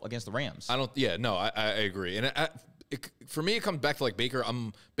well against the Rams. I agree. And for me, it comes back to like Baker.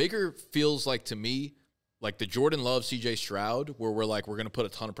 Baker feels like to me, like the Jordan Love, CJ Stroud, where we're going to put a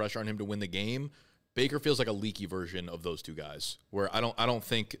ton of pressure on him to win the game. Baker feels like a leaky version of those two guys, where I don't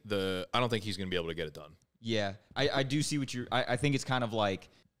think he's going to be able to get it done. Yeah, I do see what I think it's kind of like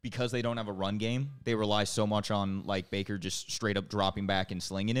because they don't have a run game, they rely so much on like Baker just straight up dropping back and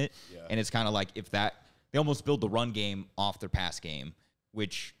slinging it. Yeah. And it's kind of like they almost build the run game off their pass game,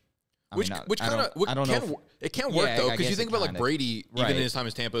 which It can work though, because you think about like Brady, even in his time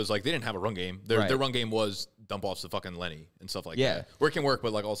as Tampa, is like they didn't have a run game. Their run game was dump offs to fucking Lenny and stuff like that. Where it can work,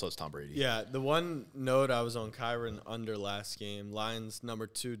 but like also it's Tom Brady. Yeah, the one note I was on Kyron under last game, Lions number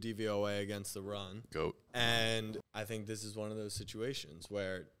 2 DVOA against the run. Goat. And I think this is one of those situations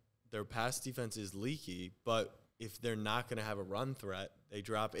where their pass defense is leaky, but if they're not going to have a run threat, they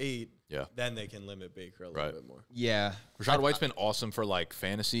drop 8, then they can limit Baker a little bit more. Yeah. Rashad White's been awesome for like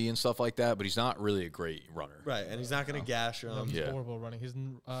fantasy and stuff like that, but he's not really a great runner. Right, and he's not going to gash him. He's horrible running. His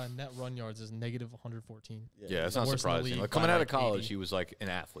net run yards is negative 114. Yeah, it's not surprising. Like coming out of college, he was like an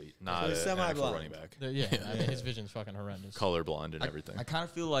athlete, not an actual running back. I mean, his vision's fucking horrendous. Colorblind and everything. I kind of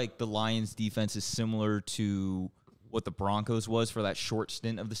feel like the Lions defense is similar to what the Broncos was for that short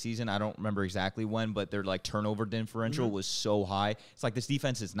stint of the season. I don't remember exactly when, but their like turnover differential was so high. It's like this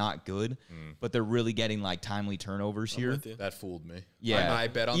defense is not good, but they're really getting like timely turnovers here. That fooled me. Yeah. I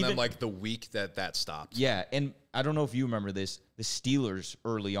bet on them like the week that stopped. Yeah, and I don't know if you remember this, the Steelers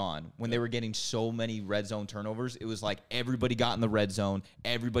early on, when they were getting so many red zone turnovers, it was like everybody got in the red zone,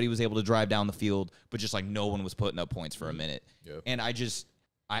 everybody was able to drive down the field, but just like no one was putting up points for a minute. Yep. And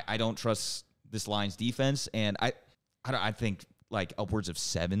I don't trust this Lions defense, and I think like upwards of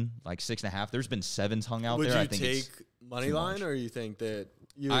 7, like 6.5. There's been 7s hung out there. Would I you think take it's money too line, much. or you think that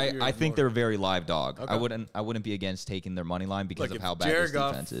I think they're a very live dog. Okay. I wouldn't be against taking their money line because like of how if bad Jared this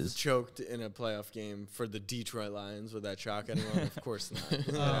Goff defense is. choked in a playoff game for the Detroit Lions, would that shock anyone? Of course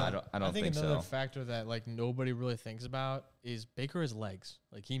not. I don't think another so. factor that like nobody really thinks about is Baker has legs.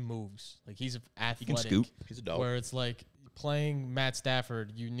 Like he moves. Like he's athletic. He can scoop. He's a dog. Where it's like playing Matt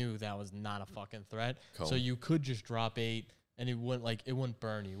Stafford, you knew that was not a fucking threat. So you could just drop 8 and it wouldn't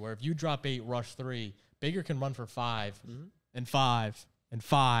burn you. Where if you drop 8, rush 3, Baker can run for 5 and 5 and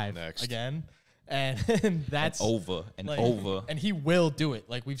 5 Next. again. And that's over and like, over. And he will do it.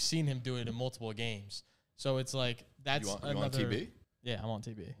 Like we've seen him do it in multiple games. So it's like that's You another. on TB? Yeah, I'm on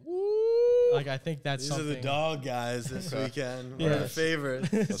TB. Like I think that's These something. are the dog guys this weekend. We're Yes. the favorites.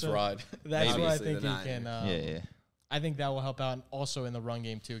 Let's ride. That's Maybe. what I Obviously think the he can. yeah. I think that will help out, and also in the run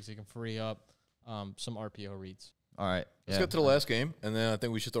game too, because he can free up some RPO reads. All right. Let's get to the last game, and then I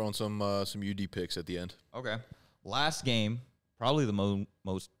think we should throw in some UD picks at the end. Okay. Last game, probably the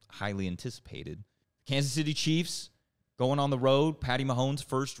most highly anticipated. Kansas City Chiefs going on the road. Patty Mahomes'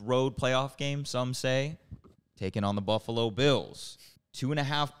 first road playoff game, some say, taking on the Buffalo Bills.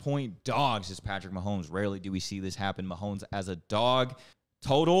 2.5-point dogs is Patrick Mahomes. Rarely do we see this happen. Mahomes as a dog.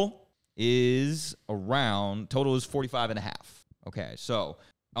 Total is 45.5. Okay, so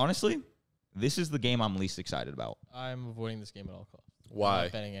honestly, this is the game I'm least excited about. I'm avoiding this game at all costs. Why? I'm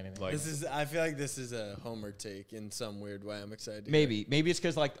not betting anything. Like- I feel like this is a homer take in some weird way. I'm excited. To Maybe it's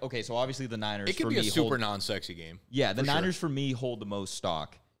because like okay, so obviously the Niners. It could for be a me super non-sexy game. Yeah, the for sure. Niners for me hold the most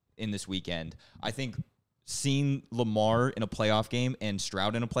stock in this weekend. I think seeing Lamar in a playoff game and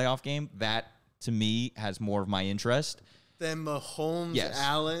Stroud in a playoff game, that to me has more of my interest. Then Mahomes, Yes.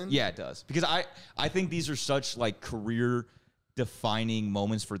 Allen. Yeah, it does. Because I think these are such like career defining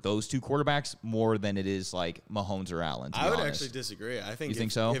moments for those two quarterbacks more than it is like Mahomes or Allen. To be I would honest. actually disagree. I think You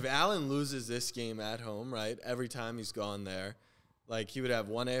think so? If Allen loses this game at home, right, every time he's gone there, Like, he would have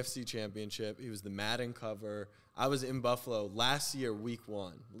one AFC championship. He was the Madden cover. I was in Buffalo last year, week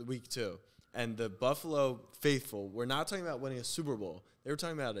 2. And the Buffalo faithful were not talking about winning a Super Bowl. They were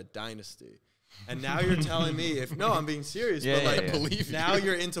talking about a dynasty. And now you're telling me, I'm being serious, but like, believe now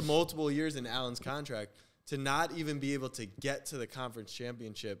you're into multiple years in Allen's contract to not even be able to get to the conference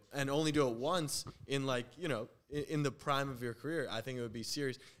championship and only do it once in, like, in the prime of your career. I think it would be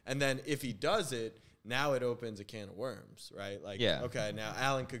serious. And then if he does it, now it opens a can of worms, right? Like, okay, now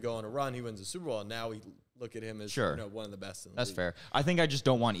Allen could go on a run. He wins the Super Bowl. And now we look at him as one of the best in the league. Fair. I think I just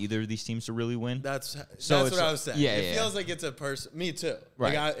don't want either of these teams to really win. That's what I was saying. It feels like it's a person. Me too.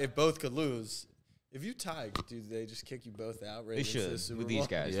 Right. Like, if both could lose, if you tie, do they just kick you both out? Right, they should with these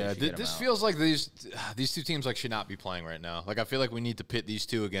guys. Yeah, this feels like these two teams like should not be playing right now. Like, I feel like we need to pit these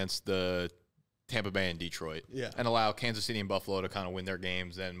two against the Tampa Bay and Detroit, and allow Kansas City and Buffalo to kind of win their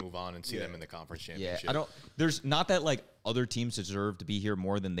games, then move on and see them in the conference championship. Yeah, there's not that like other teams deserve to be here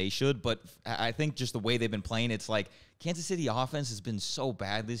more than they should, but I think just the way they've been playing, it's like Kansas City offense has been so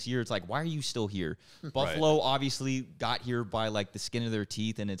bad this year. It's like, why are you still here? Buffalo obviously got here by like the skin of their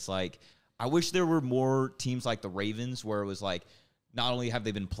teeth, and it's like, I wish there were more teams like the Ravens where it was like, not only have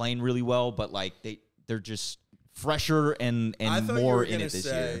they been playing really well, but like they're just fresher and more in it this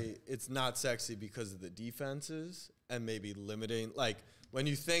year. It's not sexy because of the defenses and maybe limiting. Like, when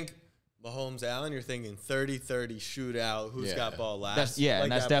you think Mahomes Allen, you're thinking 30-30 shootout, who's got ball last. And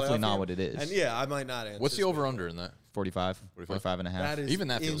that's definitely not what it is. And I might not answer. What's the over-under in that? 45 and a half. That is even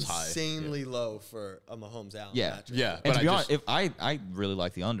that feels high. Insanely low for a Mahomes Allen matchup. Yeah. And to be honest, if I really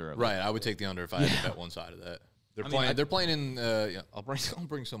like the under. Right, I would take the under if I had to bet one side of that. They're playing in. I'll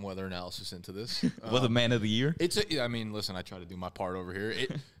bring some weather analysis into this. The man of the year. Listen, I try to do my part over here.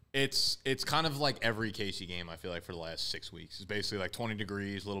 It's kind of like every KC game. I feel like for the last 6 weeks, it's basically like 20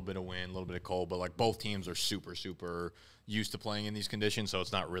 degrees, a little bit of wind, a little bit of cold, but like both teams are super, super used to playing in these conditions, so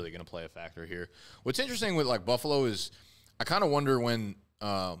it's not really going to play a factor here. What's interesting with like Buffalo is, I kind of wonder when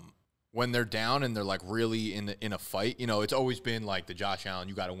they're down and they're like really in a fight. It's always been like the Josh Allen,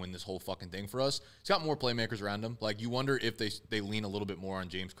 you got to win this whole fucking thing for us. He's got more playmakers around him. Like, you wonder if they lean a little bit more on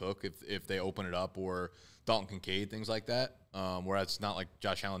James Cook if they open it up, or Dalton Kincaid, things like that. Whereas it's not like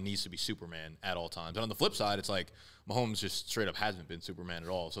Josh Allen needs to be Superman at all times. And on the flip side, it's like Mahomes just straight up hasn't been Superman at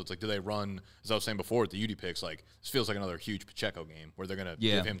all. So it's like, do they run, as I was saying before, with the UD picks, like, this feels like another huge Pacheco game where they're going to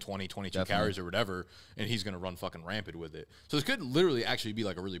give him 20, 22 carries or whatever, and he's going to run fucking rampant with it. So this could literally actually be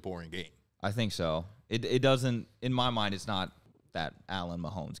like a really boring game. I think so. It doesn't, in my mind, it's not that Allen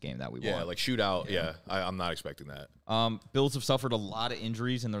Mahomes game that we want. Yeah, like shootout. Yeah, I'm not expecting that. Bills have suffered a lot of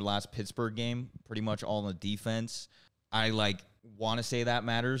injuries in their last Pittsburgh game, pretty much all on the defense. I want to say that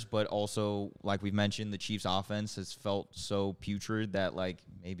matters, but also, like we've mentioned, the Chiefs' offense has felt so putrid that like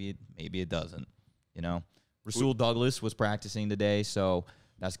maybe it doesn't. Rasul Douglas was practicing today, so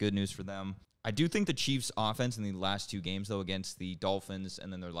that's good news for them. I do think the Chiefs' offense in the last two games, though, against the Dolphins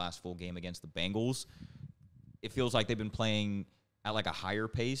and then their last full game against the Bengals, it feels like they've been playing at like a higher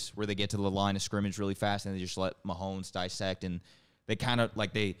pace where they get to the line of scrimmage really fast and they just let Mahomes dissect, and they kind of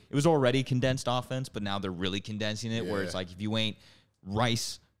like it was already condensed offense, but now they're really condensing it where it's like, if you ain't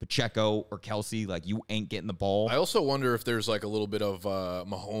Rice, Pacheco, or Kelsey, like, you ain't getting the ball. I also wonder if there's like a little bit of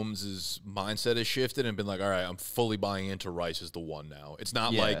Mahomes' mindset has shifted and been like, all right, I'm fully buying into Rice as the one now. It's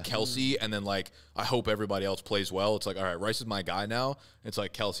not like Kelsey and then like, I hope everybody else plays well. It's like, all right, Rice is my guy now. It's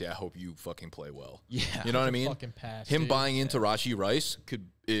like, Kelsey, I hope you fucking play well. Yeah. You know what I mean? Fucking pass, Him buying into Rashee Rice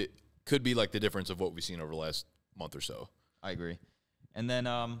could be like the difference of what we've seen over the last month or so. I agree. And then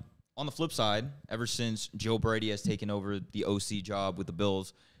on the flip side, ever since Joe Brady has taken over the OC job with the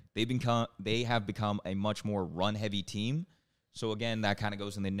Bills, they have become a much more run-heavy team. So, again, that kind of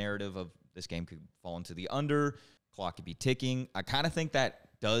goes in the narrative of this game could fall into the under, clock could be ticking. I kind of think that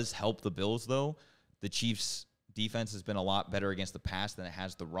does help the Bills, though. The Chiefs' defense has been a lot better against the pass than it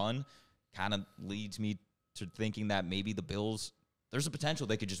has the run. Kind of leads me to thinking that maybe the Bills, there's a potential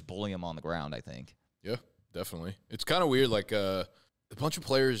they could just bully them on the ground, I think. Yeah, definitely. It's kind of weird, like a bunch of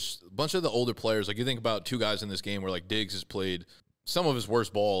the older players, like you think about two guys in this game where like Diggs has played some of his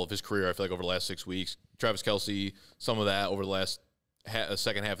worst ball of his career, I feel like, over the last 6 weeks. Travis Kelce, some of that over the last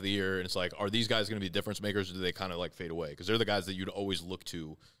second half of the year. And it's like, are these guys going to be difference makers, or do they kind of like fade away? Because they're the guys that you'd always look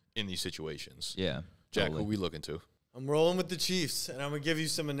to in these situations. Yeah. Jack, totally. who are we looking to? I'm rolling with the Chiefs, and I'm going to give you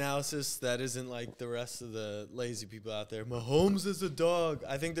some analysis that isn't like the rest of the lazy people out there. Mahomes is a dog.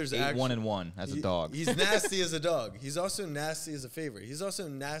 I think there's 1-1 as a dog. He's nasty as a dog. He's also nasty as a favorite. He's also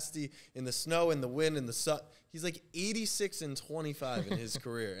nasty in the snow, in the wind, in the sun. He's like 86-25 in his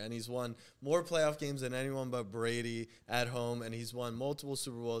career, and he's won more playoff games than anyone but Brady at home, and he's won multiple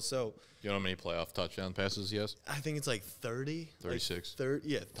Super Bowls. So You know how many playoff touchdown passes he has? I think it's like 30. 36. Like 30,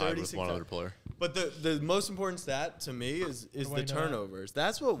 yeah, Tied 36. with one other player. But the most important stat to me is the turnovers.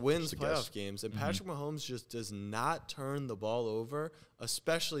 That's what wins playoff games. And Patrick Mahomes just does not turn the ball over,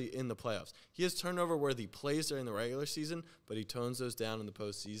 especially in the playoffs. He has turnover-worthy plays during the regular season, but he tones those down in the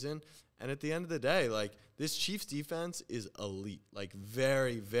postseason. And at the end of the day, like, this Chiefs defense is elite, like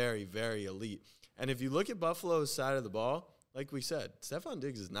very, very, very elite. And if you look at Buffalo's side of the ball, like we said, Stephon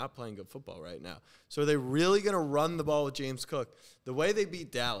Diggs is not playing good football right now. So are they really going to run the ball with James Cook? The way they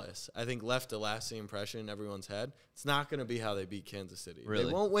beat Dallas, I think, left a lasting impression in everyone's head. It's not going to be how they beat Kansas City. Really?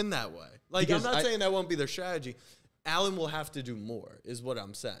 They won't win that way. Like, Because I'm not saying that won't be their strategy. Allen will have to do more, is what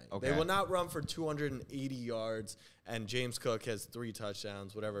I'm saying. Okay. They will not run for 280 yards, and James Cook has 3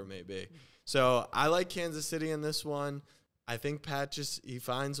 touchdowns, whatever it may be. So I like Kansas City in this one. I think Pat he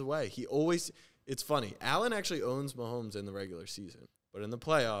finds a way. It's funny. Allen actually owns Mahomes in the regular season, but in the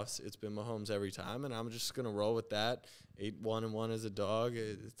playoffs, it's been Mahomes every time, and I'm just going to roll with that. 8-1-1 as a dog.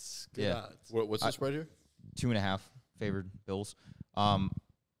 It's good odds. What's the spread here? 2.5 favored Bills.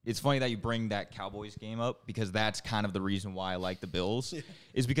 It's funny that you bring that Cowboys game up because that's kind of the reason why I like the Bills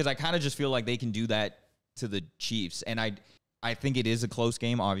is because I kind of just feel like they can do that to the Chiefs. And I think it is a close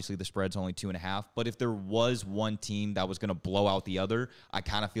game. Obviously, the spread's only 2.5. But if there was one team that was going to blow out the other, I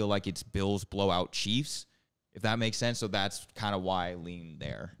kind of feel like it's Bills blow out Chiefs, if that makes sense. So that's kind of why I lean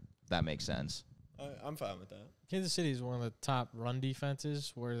there, if that makes sense. I'm fine with that. Kansas City is one of the top run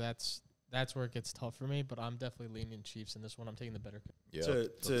defenses where that's where it gets tough for me, but I'm definitely leaning Chiefs in this one. I'm taking the better. Yeah.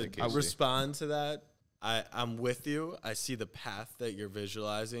 To respond to that, I'm with you. I see the path that you're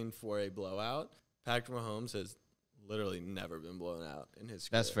visualizing for a blowout. Patrick Mahomes has literally never been blown out in his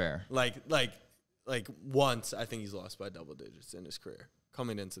career. That's fair. Like once, I think he's lost by double digits in his career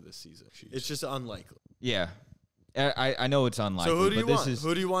coming into this season. Jeez. It's just unlikely. Yeah. I know it's unlikely. So who do you want? Who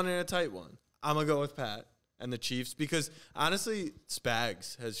Who do you want in a tight one? I'm going to go with Pat and the Chiefs because, honestly,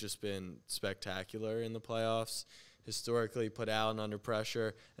 Spags has just been spectacular in the playoffs, historically put Allen under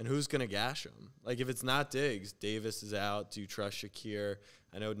pressure, and who's going to gash him? Like, if it's not Diggs, Davis is out. Do you trust Shakir?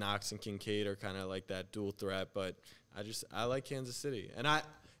 I know Knox and Kincaid are kind of like that dual threat, but I like Kansas City. And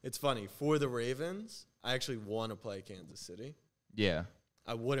it's funny, for the Ravens, I actually want to play Kansas City. Yeah.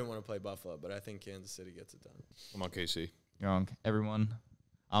 I wouldn't want to play Buffalo, but I think Kansas City gets it done. I'm on KC. Young, everyone.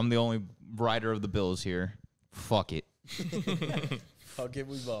 I'm the only rider of the Bills here. Fuck it. Fuck it,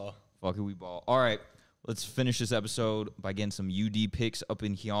 we ball. Fuck it, we ball. All right, let's finish this episode by getting some UD picks up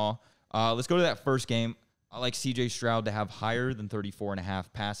in here. Let's go to that first game. I like C.J. Stroud to have higher than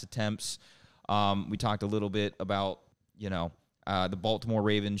 34.5 pass attempts. We talked a little bit about, the Baltimore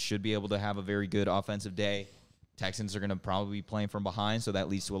Ravens should be able to have a very good offensive day. Texans are going to probably be playing from behind, so that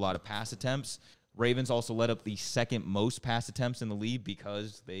leads to a lot of pass attempts. Ravens also let up the second most pass attempts in the league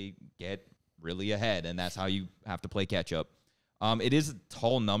because they get really ahead, and that's how you have to play catch-up. It is a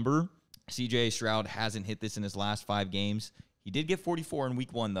tall number. C.J. Stroud hasn't hit this in his last 5 games. He did get 44 in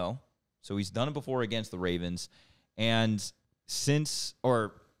week 1, though, so he's done it before against the Ravens. And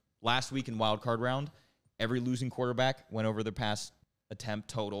last week in wild card round, every losing quarterback went over their pass attempt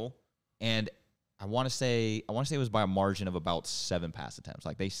total, and I want to say it was by a margin of about 7 pass attempts.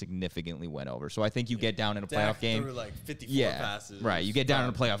 Like, they significantly went over. So I think you get down in a playoff game. Threw like 54 passes. Right. You get down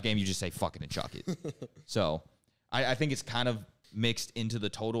in a playoff game, you just say fuck it and chuck it. So I think it's kind of mixed into the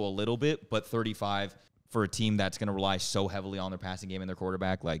total a little bit, but 35 for a team that's going to rely so heavily on their passing game and their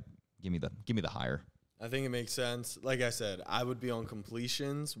quarterback, like, give me the higher. I think it makes sense. Like I said, I would be on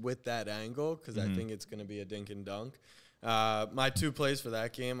completions with that angle because I think it's going to be a dink and dunk. My 2 plays for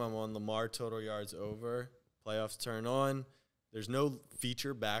that game, I'm on Lamar total yards over. Playoffs turn on. There's no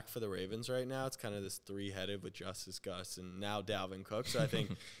feature back for the Ravens right now. It's kind of this 3-headed with Justice Gus and now Dalvin Cook. So I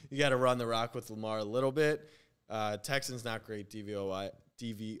think you got to run the rock with Lamar a little bit. Texans not great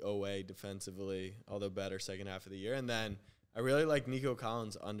DVOA defensively, although better second half of the year. And then I really like Nico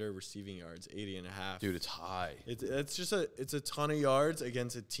Collins under receiving yards, 80.5. Dude, it's high. It's just a ton of yards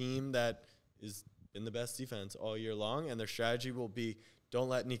against a team that is in the best defense all year long, and their strategy will be don't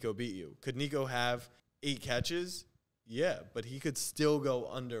let Nico beat you. Could Nico have 8 catches? Yeah, but he could still go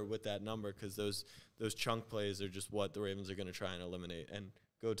under with that number because those chunk plays are just what the Ravens are going to try and eliminate and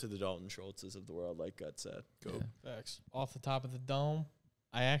go to the Dalton Schultzes of the world, like Gut said. Go. Yeah. Facts. Off the top of the dome,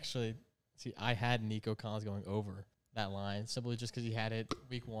 I had Nico Collins going over that line simply just because he had it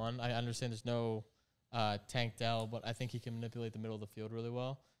week 1. I understand there's no Tank Dell, but I think he can manipulate the middle of the field really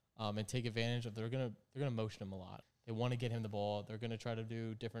well. And take advantage of they're gonna motion him a lot. They want to get him the ball. They're going to try to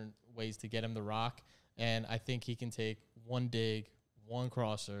do different ways to get him the rock. And I think he can take one dig, one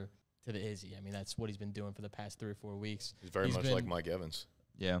crosser to the Izzy. I mean, that's what he's been doing for the past 3 or 4 weeks. He's very much like Mike Evans.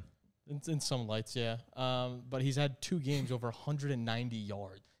 Yeah. In some lights, yeah. But he's had 2 games over 190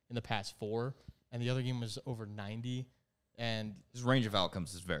 yards in the past 4, and the other game was over 90. And his range of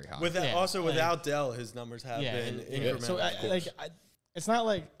outcomes is very high. Without Dell, his numbers have been incremental. So it's not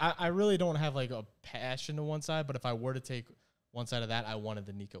like I really don't have like a passion to one side, but if I were to take one side of that, I wanted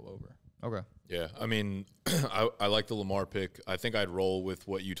the Nico over. Okay. Yeah, I mean, I like the Lamar pick. I think I'd roll with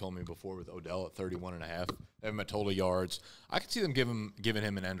what you told me before with Odell at 31.5. Have him at total yards. I could see them giving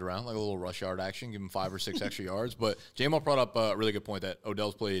him an end around, like a little rush yard action, give him 5 or 6 extra yards. But Jamal brought up a really good point that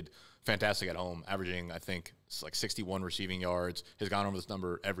Odell's played fantastic at home, averaging, I think, it's like 61 receiving yards. Has gone over this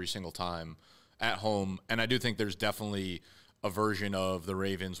number every single time at home. And I do think there's definitely a version of the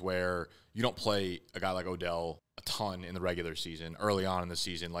Ravens where you don't play a guy like Odell a ton in the regular season, early on in the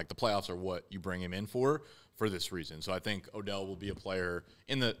season. Like, the playoffs are what you bring him in for this reason. So I think Odell will be a player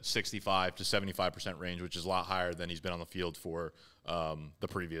in the 65 to 75% range, which is a lot higher than he's been on the field for the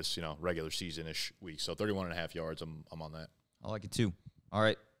previous, regular season-ish week. So 31.5 yards, I'm on that. I like it too. All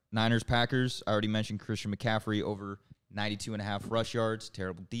right, Niners, Packers. I already mentioned Christian McCaffrey over 92.5 rush yards,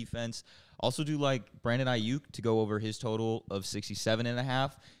 terrible defense. Also do like Brandon Ayuk to go over his total of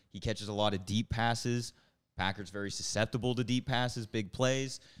 67.5. He catches a lot of deep passes. Packers very susceptible to deep passes, big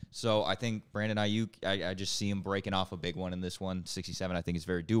plays. So I think Brandon Ayuk, I just see him breaking off a big one in this one. 67, I think, is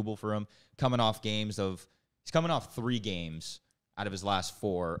very doable for him. He's coming off 3 games out of his last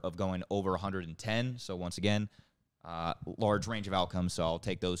 4 of going over 110. So once again, large range of outcomes. So I'll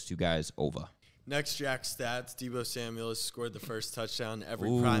take those 2 guys over. Next, Jack stats. Deebo Samuel has scored the first touchdown every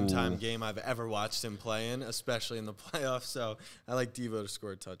primetime game I've ever watched him play in, especially in the playoffs. So I like Deebo to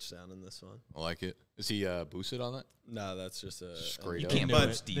score a touchdown in this one. I like it. Is he boosted on that? No, that's just you can't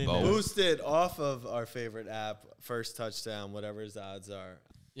boost Deebo. Boosted off of our favorite app, first touchdown, whatever his odds are.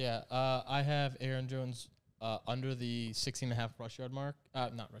 Yeah, I have Aaron Jones under the 16.5 rush yard mark.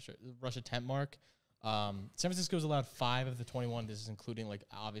 Rush attempt mark. San Francisco's allowed 5 of the 21. This is including, like,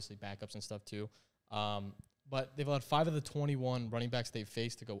 obviously backups and stuff too. But they've allowed 5 of the 21 running backs they've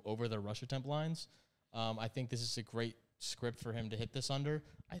faced to go over their rush attempt lines. I think this is a great script for him to hit this under.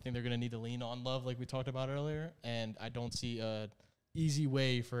 I think they're going to need to lean on Love like we talked about earlier, and I don't see a easy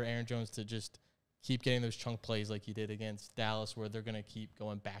way for Aaron Jones to just keep getting those chunk plays like he did against Dallas, where they're going to keep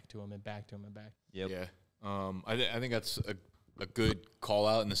going back to him and back to him and back. Yep. Yeah. I think that's a good call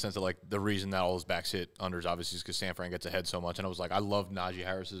out in the sense that, like, the reason that all his backs hit unders obviously is because San Fran gets ahead so much. And I was like, I loved Najee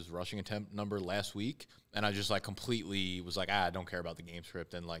Harris's rushing attempt number last week, and I just like completely was like, I don't care about the game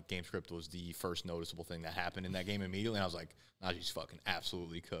script. And like, game script was the first noticeable thing that happened in that game immediately. And I was like, Najee's fucking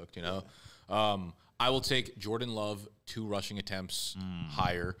absolutely cooked, I will take Jordan Love 2 rushing attempts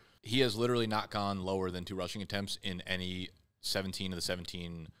higher. He has literally not gone lower than 2 rushing attempts in any 17 of the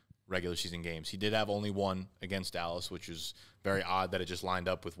 17 regular season games. He did have only 1 against Dallas, which is very odd that it just lined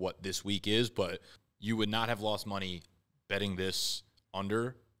up with what this week is, but you would not have lost money betting this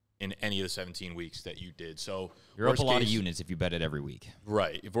under in any of the 17 weeks that you did. So you're up a lot of units if you bet it every week.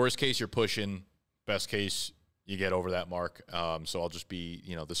 Right. If worst case, you're pushing. Best case, you get over that mark. So I'll just be,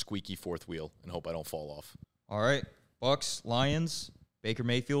 the squeaky 4th wheel and hope I don't fall off. All right. Bucks, Lions. Baker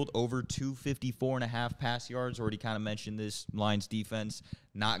Mayfield over 254.5 pass yards. Already kind of mentioned this. Lions defense,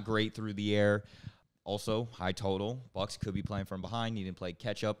 not great through the air. Also, high total. Bucks could be playing from behind, needing to play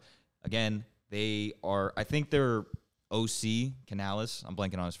catch up. Again, I think they're OC, Canales. I'm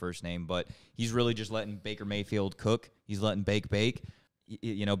blanking on his first name, but he's really just letting Baker Mayfield cook. He's letting bake.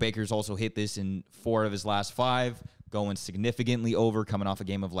 Baker's also hit this in 4 of his last 5, going significantly over, coming off a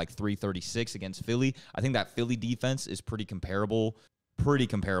game of like 336 against Philly. I think that Philly defense is pretty comparable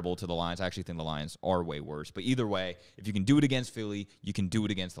to the Lions. I actually think the Lions are way worse. But either way, if you can do it against Philly, you can do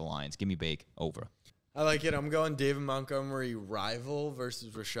it against the Lions. Give me Bake over. I like it. I'm going David Montgomery rival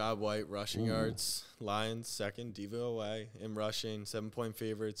versus Rashad White rushing yards. Lions second, Devo away in rushing, 7-point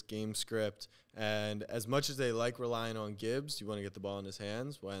favorites, game script. And as much as they like relying on Gibbs, you want to get the ball in his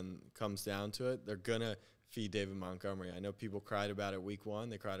hands when it comes down to it. They're going to feed David Montgomery. I know people cried about it week 1.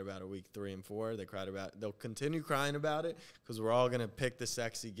 They cried about it week 3 and 4. They'll continue crying about it because we're all going to pick the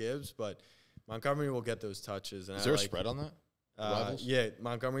sexy Gibbs, but Montgomery will get those touches. And is there a spread on that? Yeah,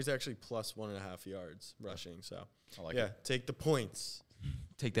 Montgomery's actually plus 1.5 yards rushing. So, I like it. Take the points.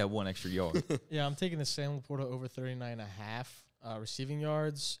 Take that 1 extra yard. Yeah, I'm taking the Sam Laporta over 39.5 receiving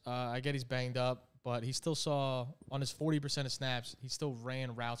yards. I get he's banged up, but he still saw on his 40% of snaps, he still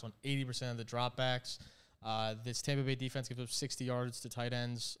ran routes on 80% of the dropbacks. This Tampa Bay defense gives up 60 yards to tight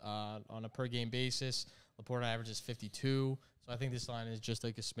ends on a per-game basis. Laporta averages 52. So I think this line is just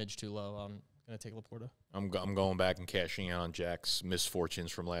like a smidge too low. I'm going to take Laporta. I'm going back and cashing in on Jack's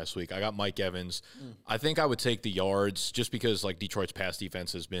misfortunes from last week. I got Mike Evans. I think I would take the yards just because like Detroit's pass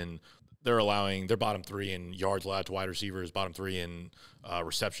defense has been – they're bottom 3 in yards allowed to wide receivers, bottom 3 in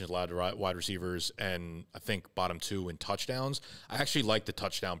receptions allowed to wide receivers, and I think bottom 2 in touchdowns. I actually like the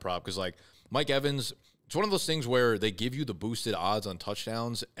touchdown prop because like Mike Evans – it's one of those things where they give you the boosted odds on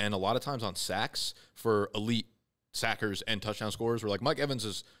touchdowns and a lot of times on sacks for elite sackers and touchdown scorers. Where like Mike Evans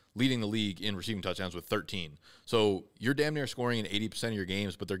is leading the league in receiving touchdowns with 13. So you're damn near scoring in 80% of your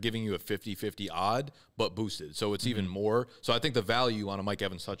games, but they're giving you a 50-50 odd, but boosted. So it's even more. So I think the value on a Mike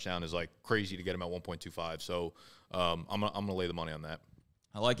Evans touchdown is like crazy to get him at 1.25. So I'm gonna lay the money on that.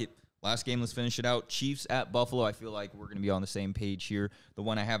 I like it. Last game, let's finish it out. Chiefs at Buffalo. I feel like we're going to be on the same page here. The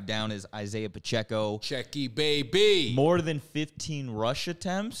one I have down is Isaiah Pacheco. Checky, baby. More than 15 rush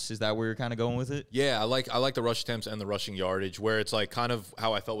attempts. Is that where you're kind of going with it? Yeah, I like the rush attempts and the rushing yardage, where it's like kind of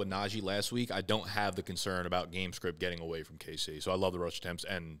how I felt with Najee last week. I don't have the concern about game script getting away from KC. So I love the rush attempts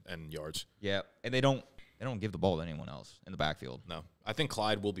and yards. Yeah, and they don't give the ball to anyone else in the backfield. No. I think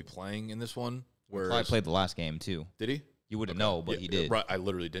Clyde will be playing in this one. Clyde played the last game, too. Did he? You wouldn't know, but he did. Right, I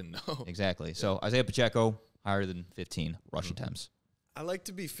literally didn't know. Exactly. So Isaiah Pacheco, higher than 15 rush attempts. I like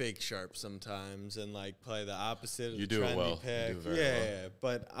to be fake sharp sometimes and like play the opposite of You the do it trendy well. pick. You do it very well. Yeah,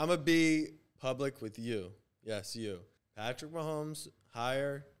 but I'm gonna be public with you. Yes, you. Patrick Mahomes,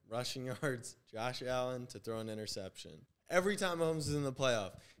 higher rushing yards, Josh Allen to throw an interception. Every time Mahomes is in the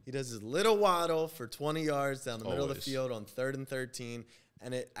playoff, he does his little waddle for 20 yards down the middle of the field on 3rd and 13,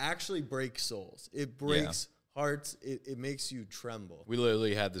 and it actually breaks souls. It breaks hearts. It makes you tremble. We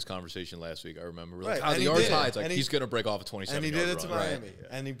literally had this conversation last week. I remember. We're like, Right, the and he yards did it. high. It's like And he's going to break off a 27-yard And he did it to run. Miami,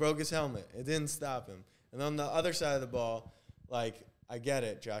 and he broke his helmet. It didn't stop him. And on the other side of the ball, like, I get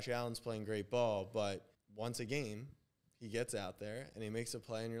it. Josh Allen's playing great ball, but once a game, he gets out there, and he makes a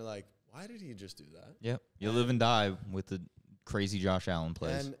play, and you're like, why did he just do that? Yep. You live and die with the crazy Josh Allen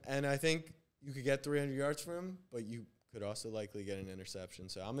plays. And I think you could get 300 yards from him, but you could also likely get an interception.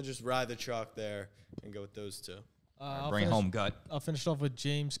 So I'm going to just ride the chalk there and go with those two. Bring home gut. I'll finish off with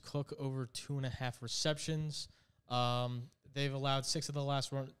James Cook over 2.5 receptions. They've allowed 6 of the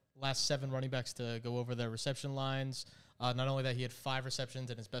last 7 running backs to go over their reception lines. Not only that, he had 5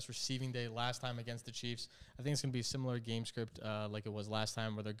 receptions and his best receiving day last time against the Chiefs. I think it's going to be a similar game script like it was last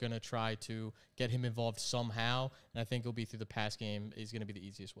time, where they're going to try to get him involved somehow. And I think it'll be through the pass game is going to be the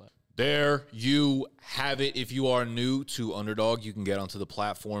easiest way. There you have it. If you are new to Underdog, you can get onto the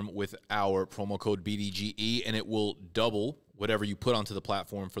platform with our promo code BDGE, and it will double whatever you put onto the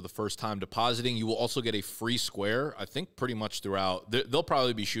platform for the first time depositing. You will also get a free square, I think pretty much throughout. They'll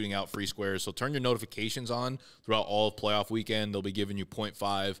probably be shooting out free squares, so turn your notifications on throughout all of playoff weekend. They'll be giving you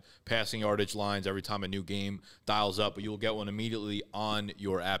 0.5 passing yardage lines every time a new game dials up, but you will get one immediately on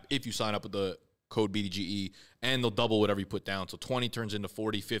your app if you sign up with the code BDGE, and they'll double whatever you put down. So 20 turns into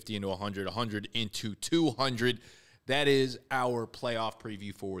 40, 50 into 100, 100 into 200. That is our playoff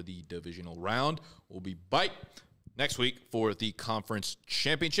preview for the divisional round. We'll be back next week for the conference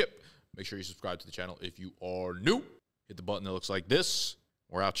championship. Make sure you subscribe to the channel if you are new. Hit the button that looks like this.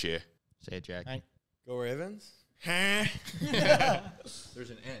 We're out here. Say it, Jack. Go Ravens. There's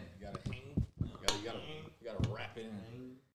an N. You gotta wrap it in.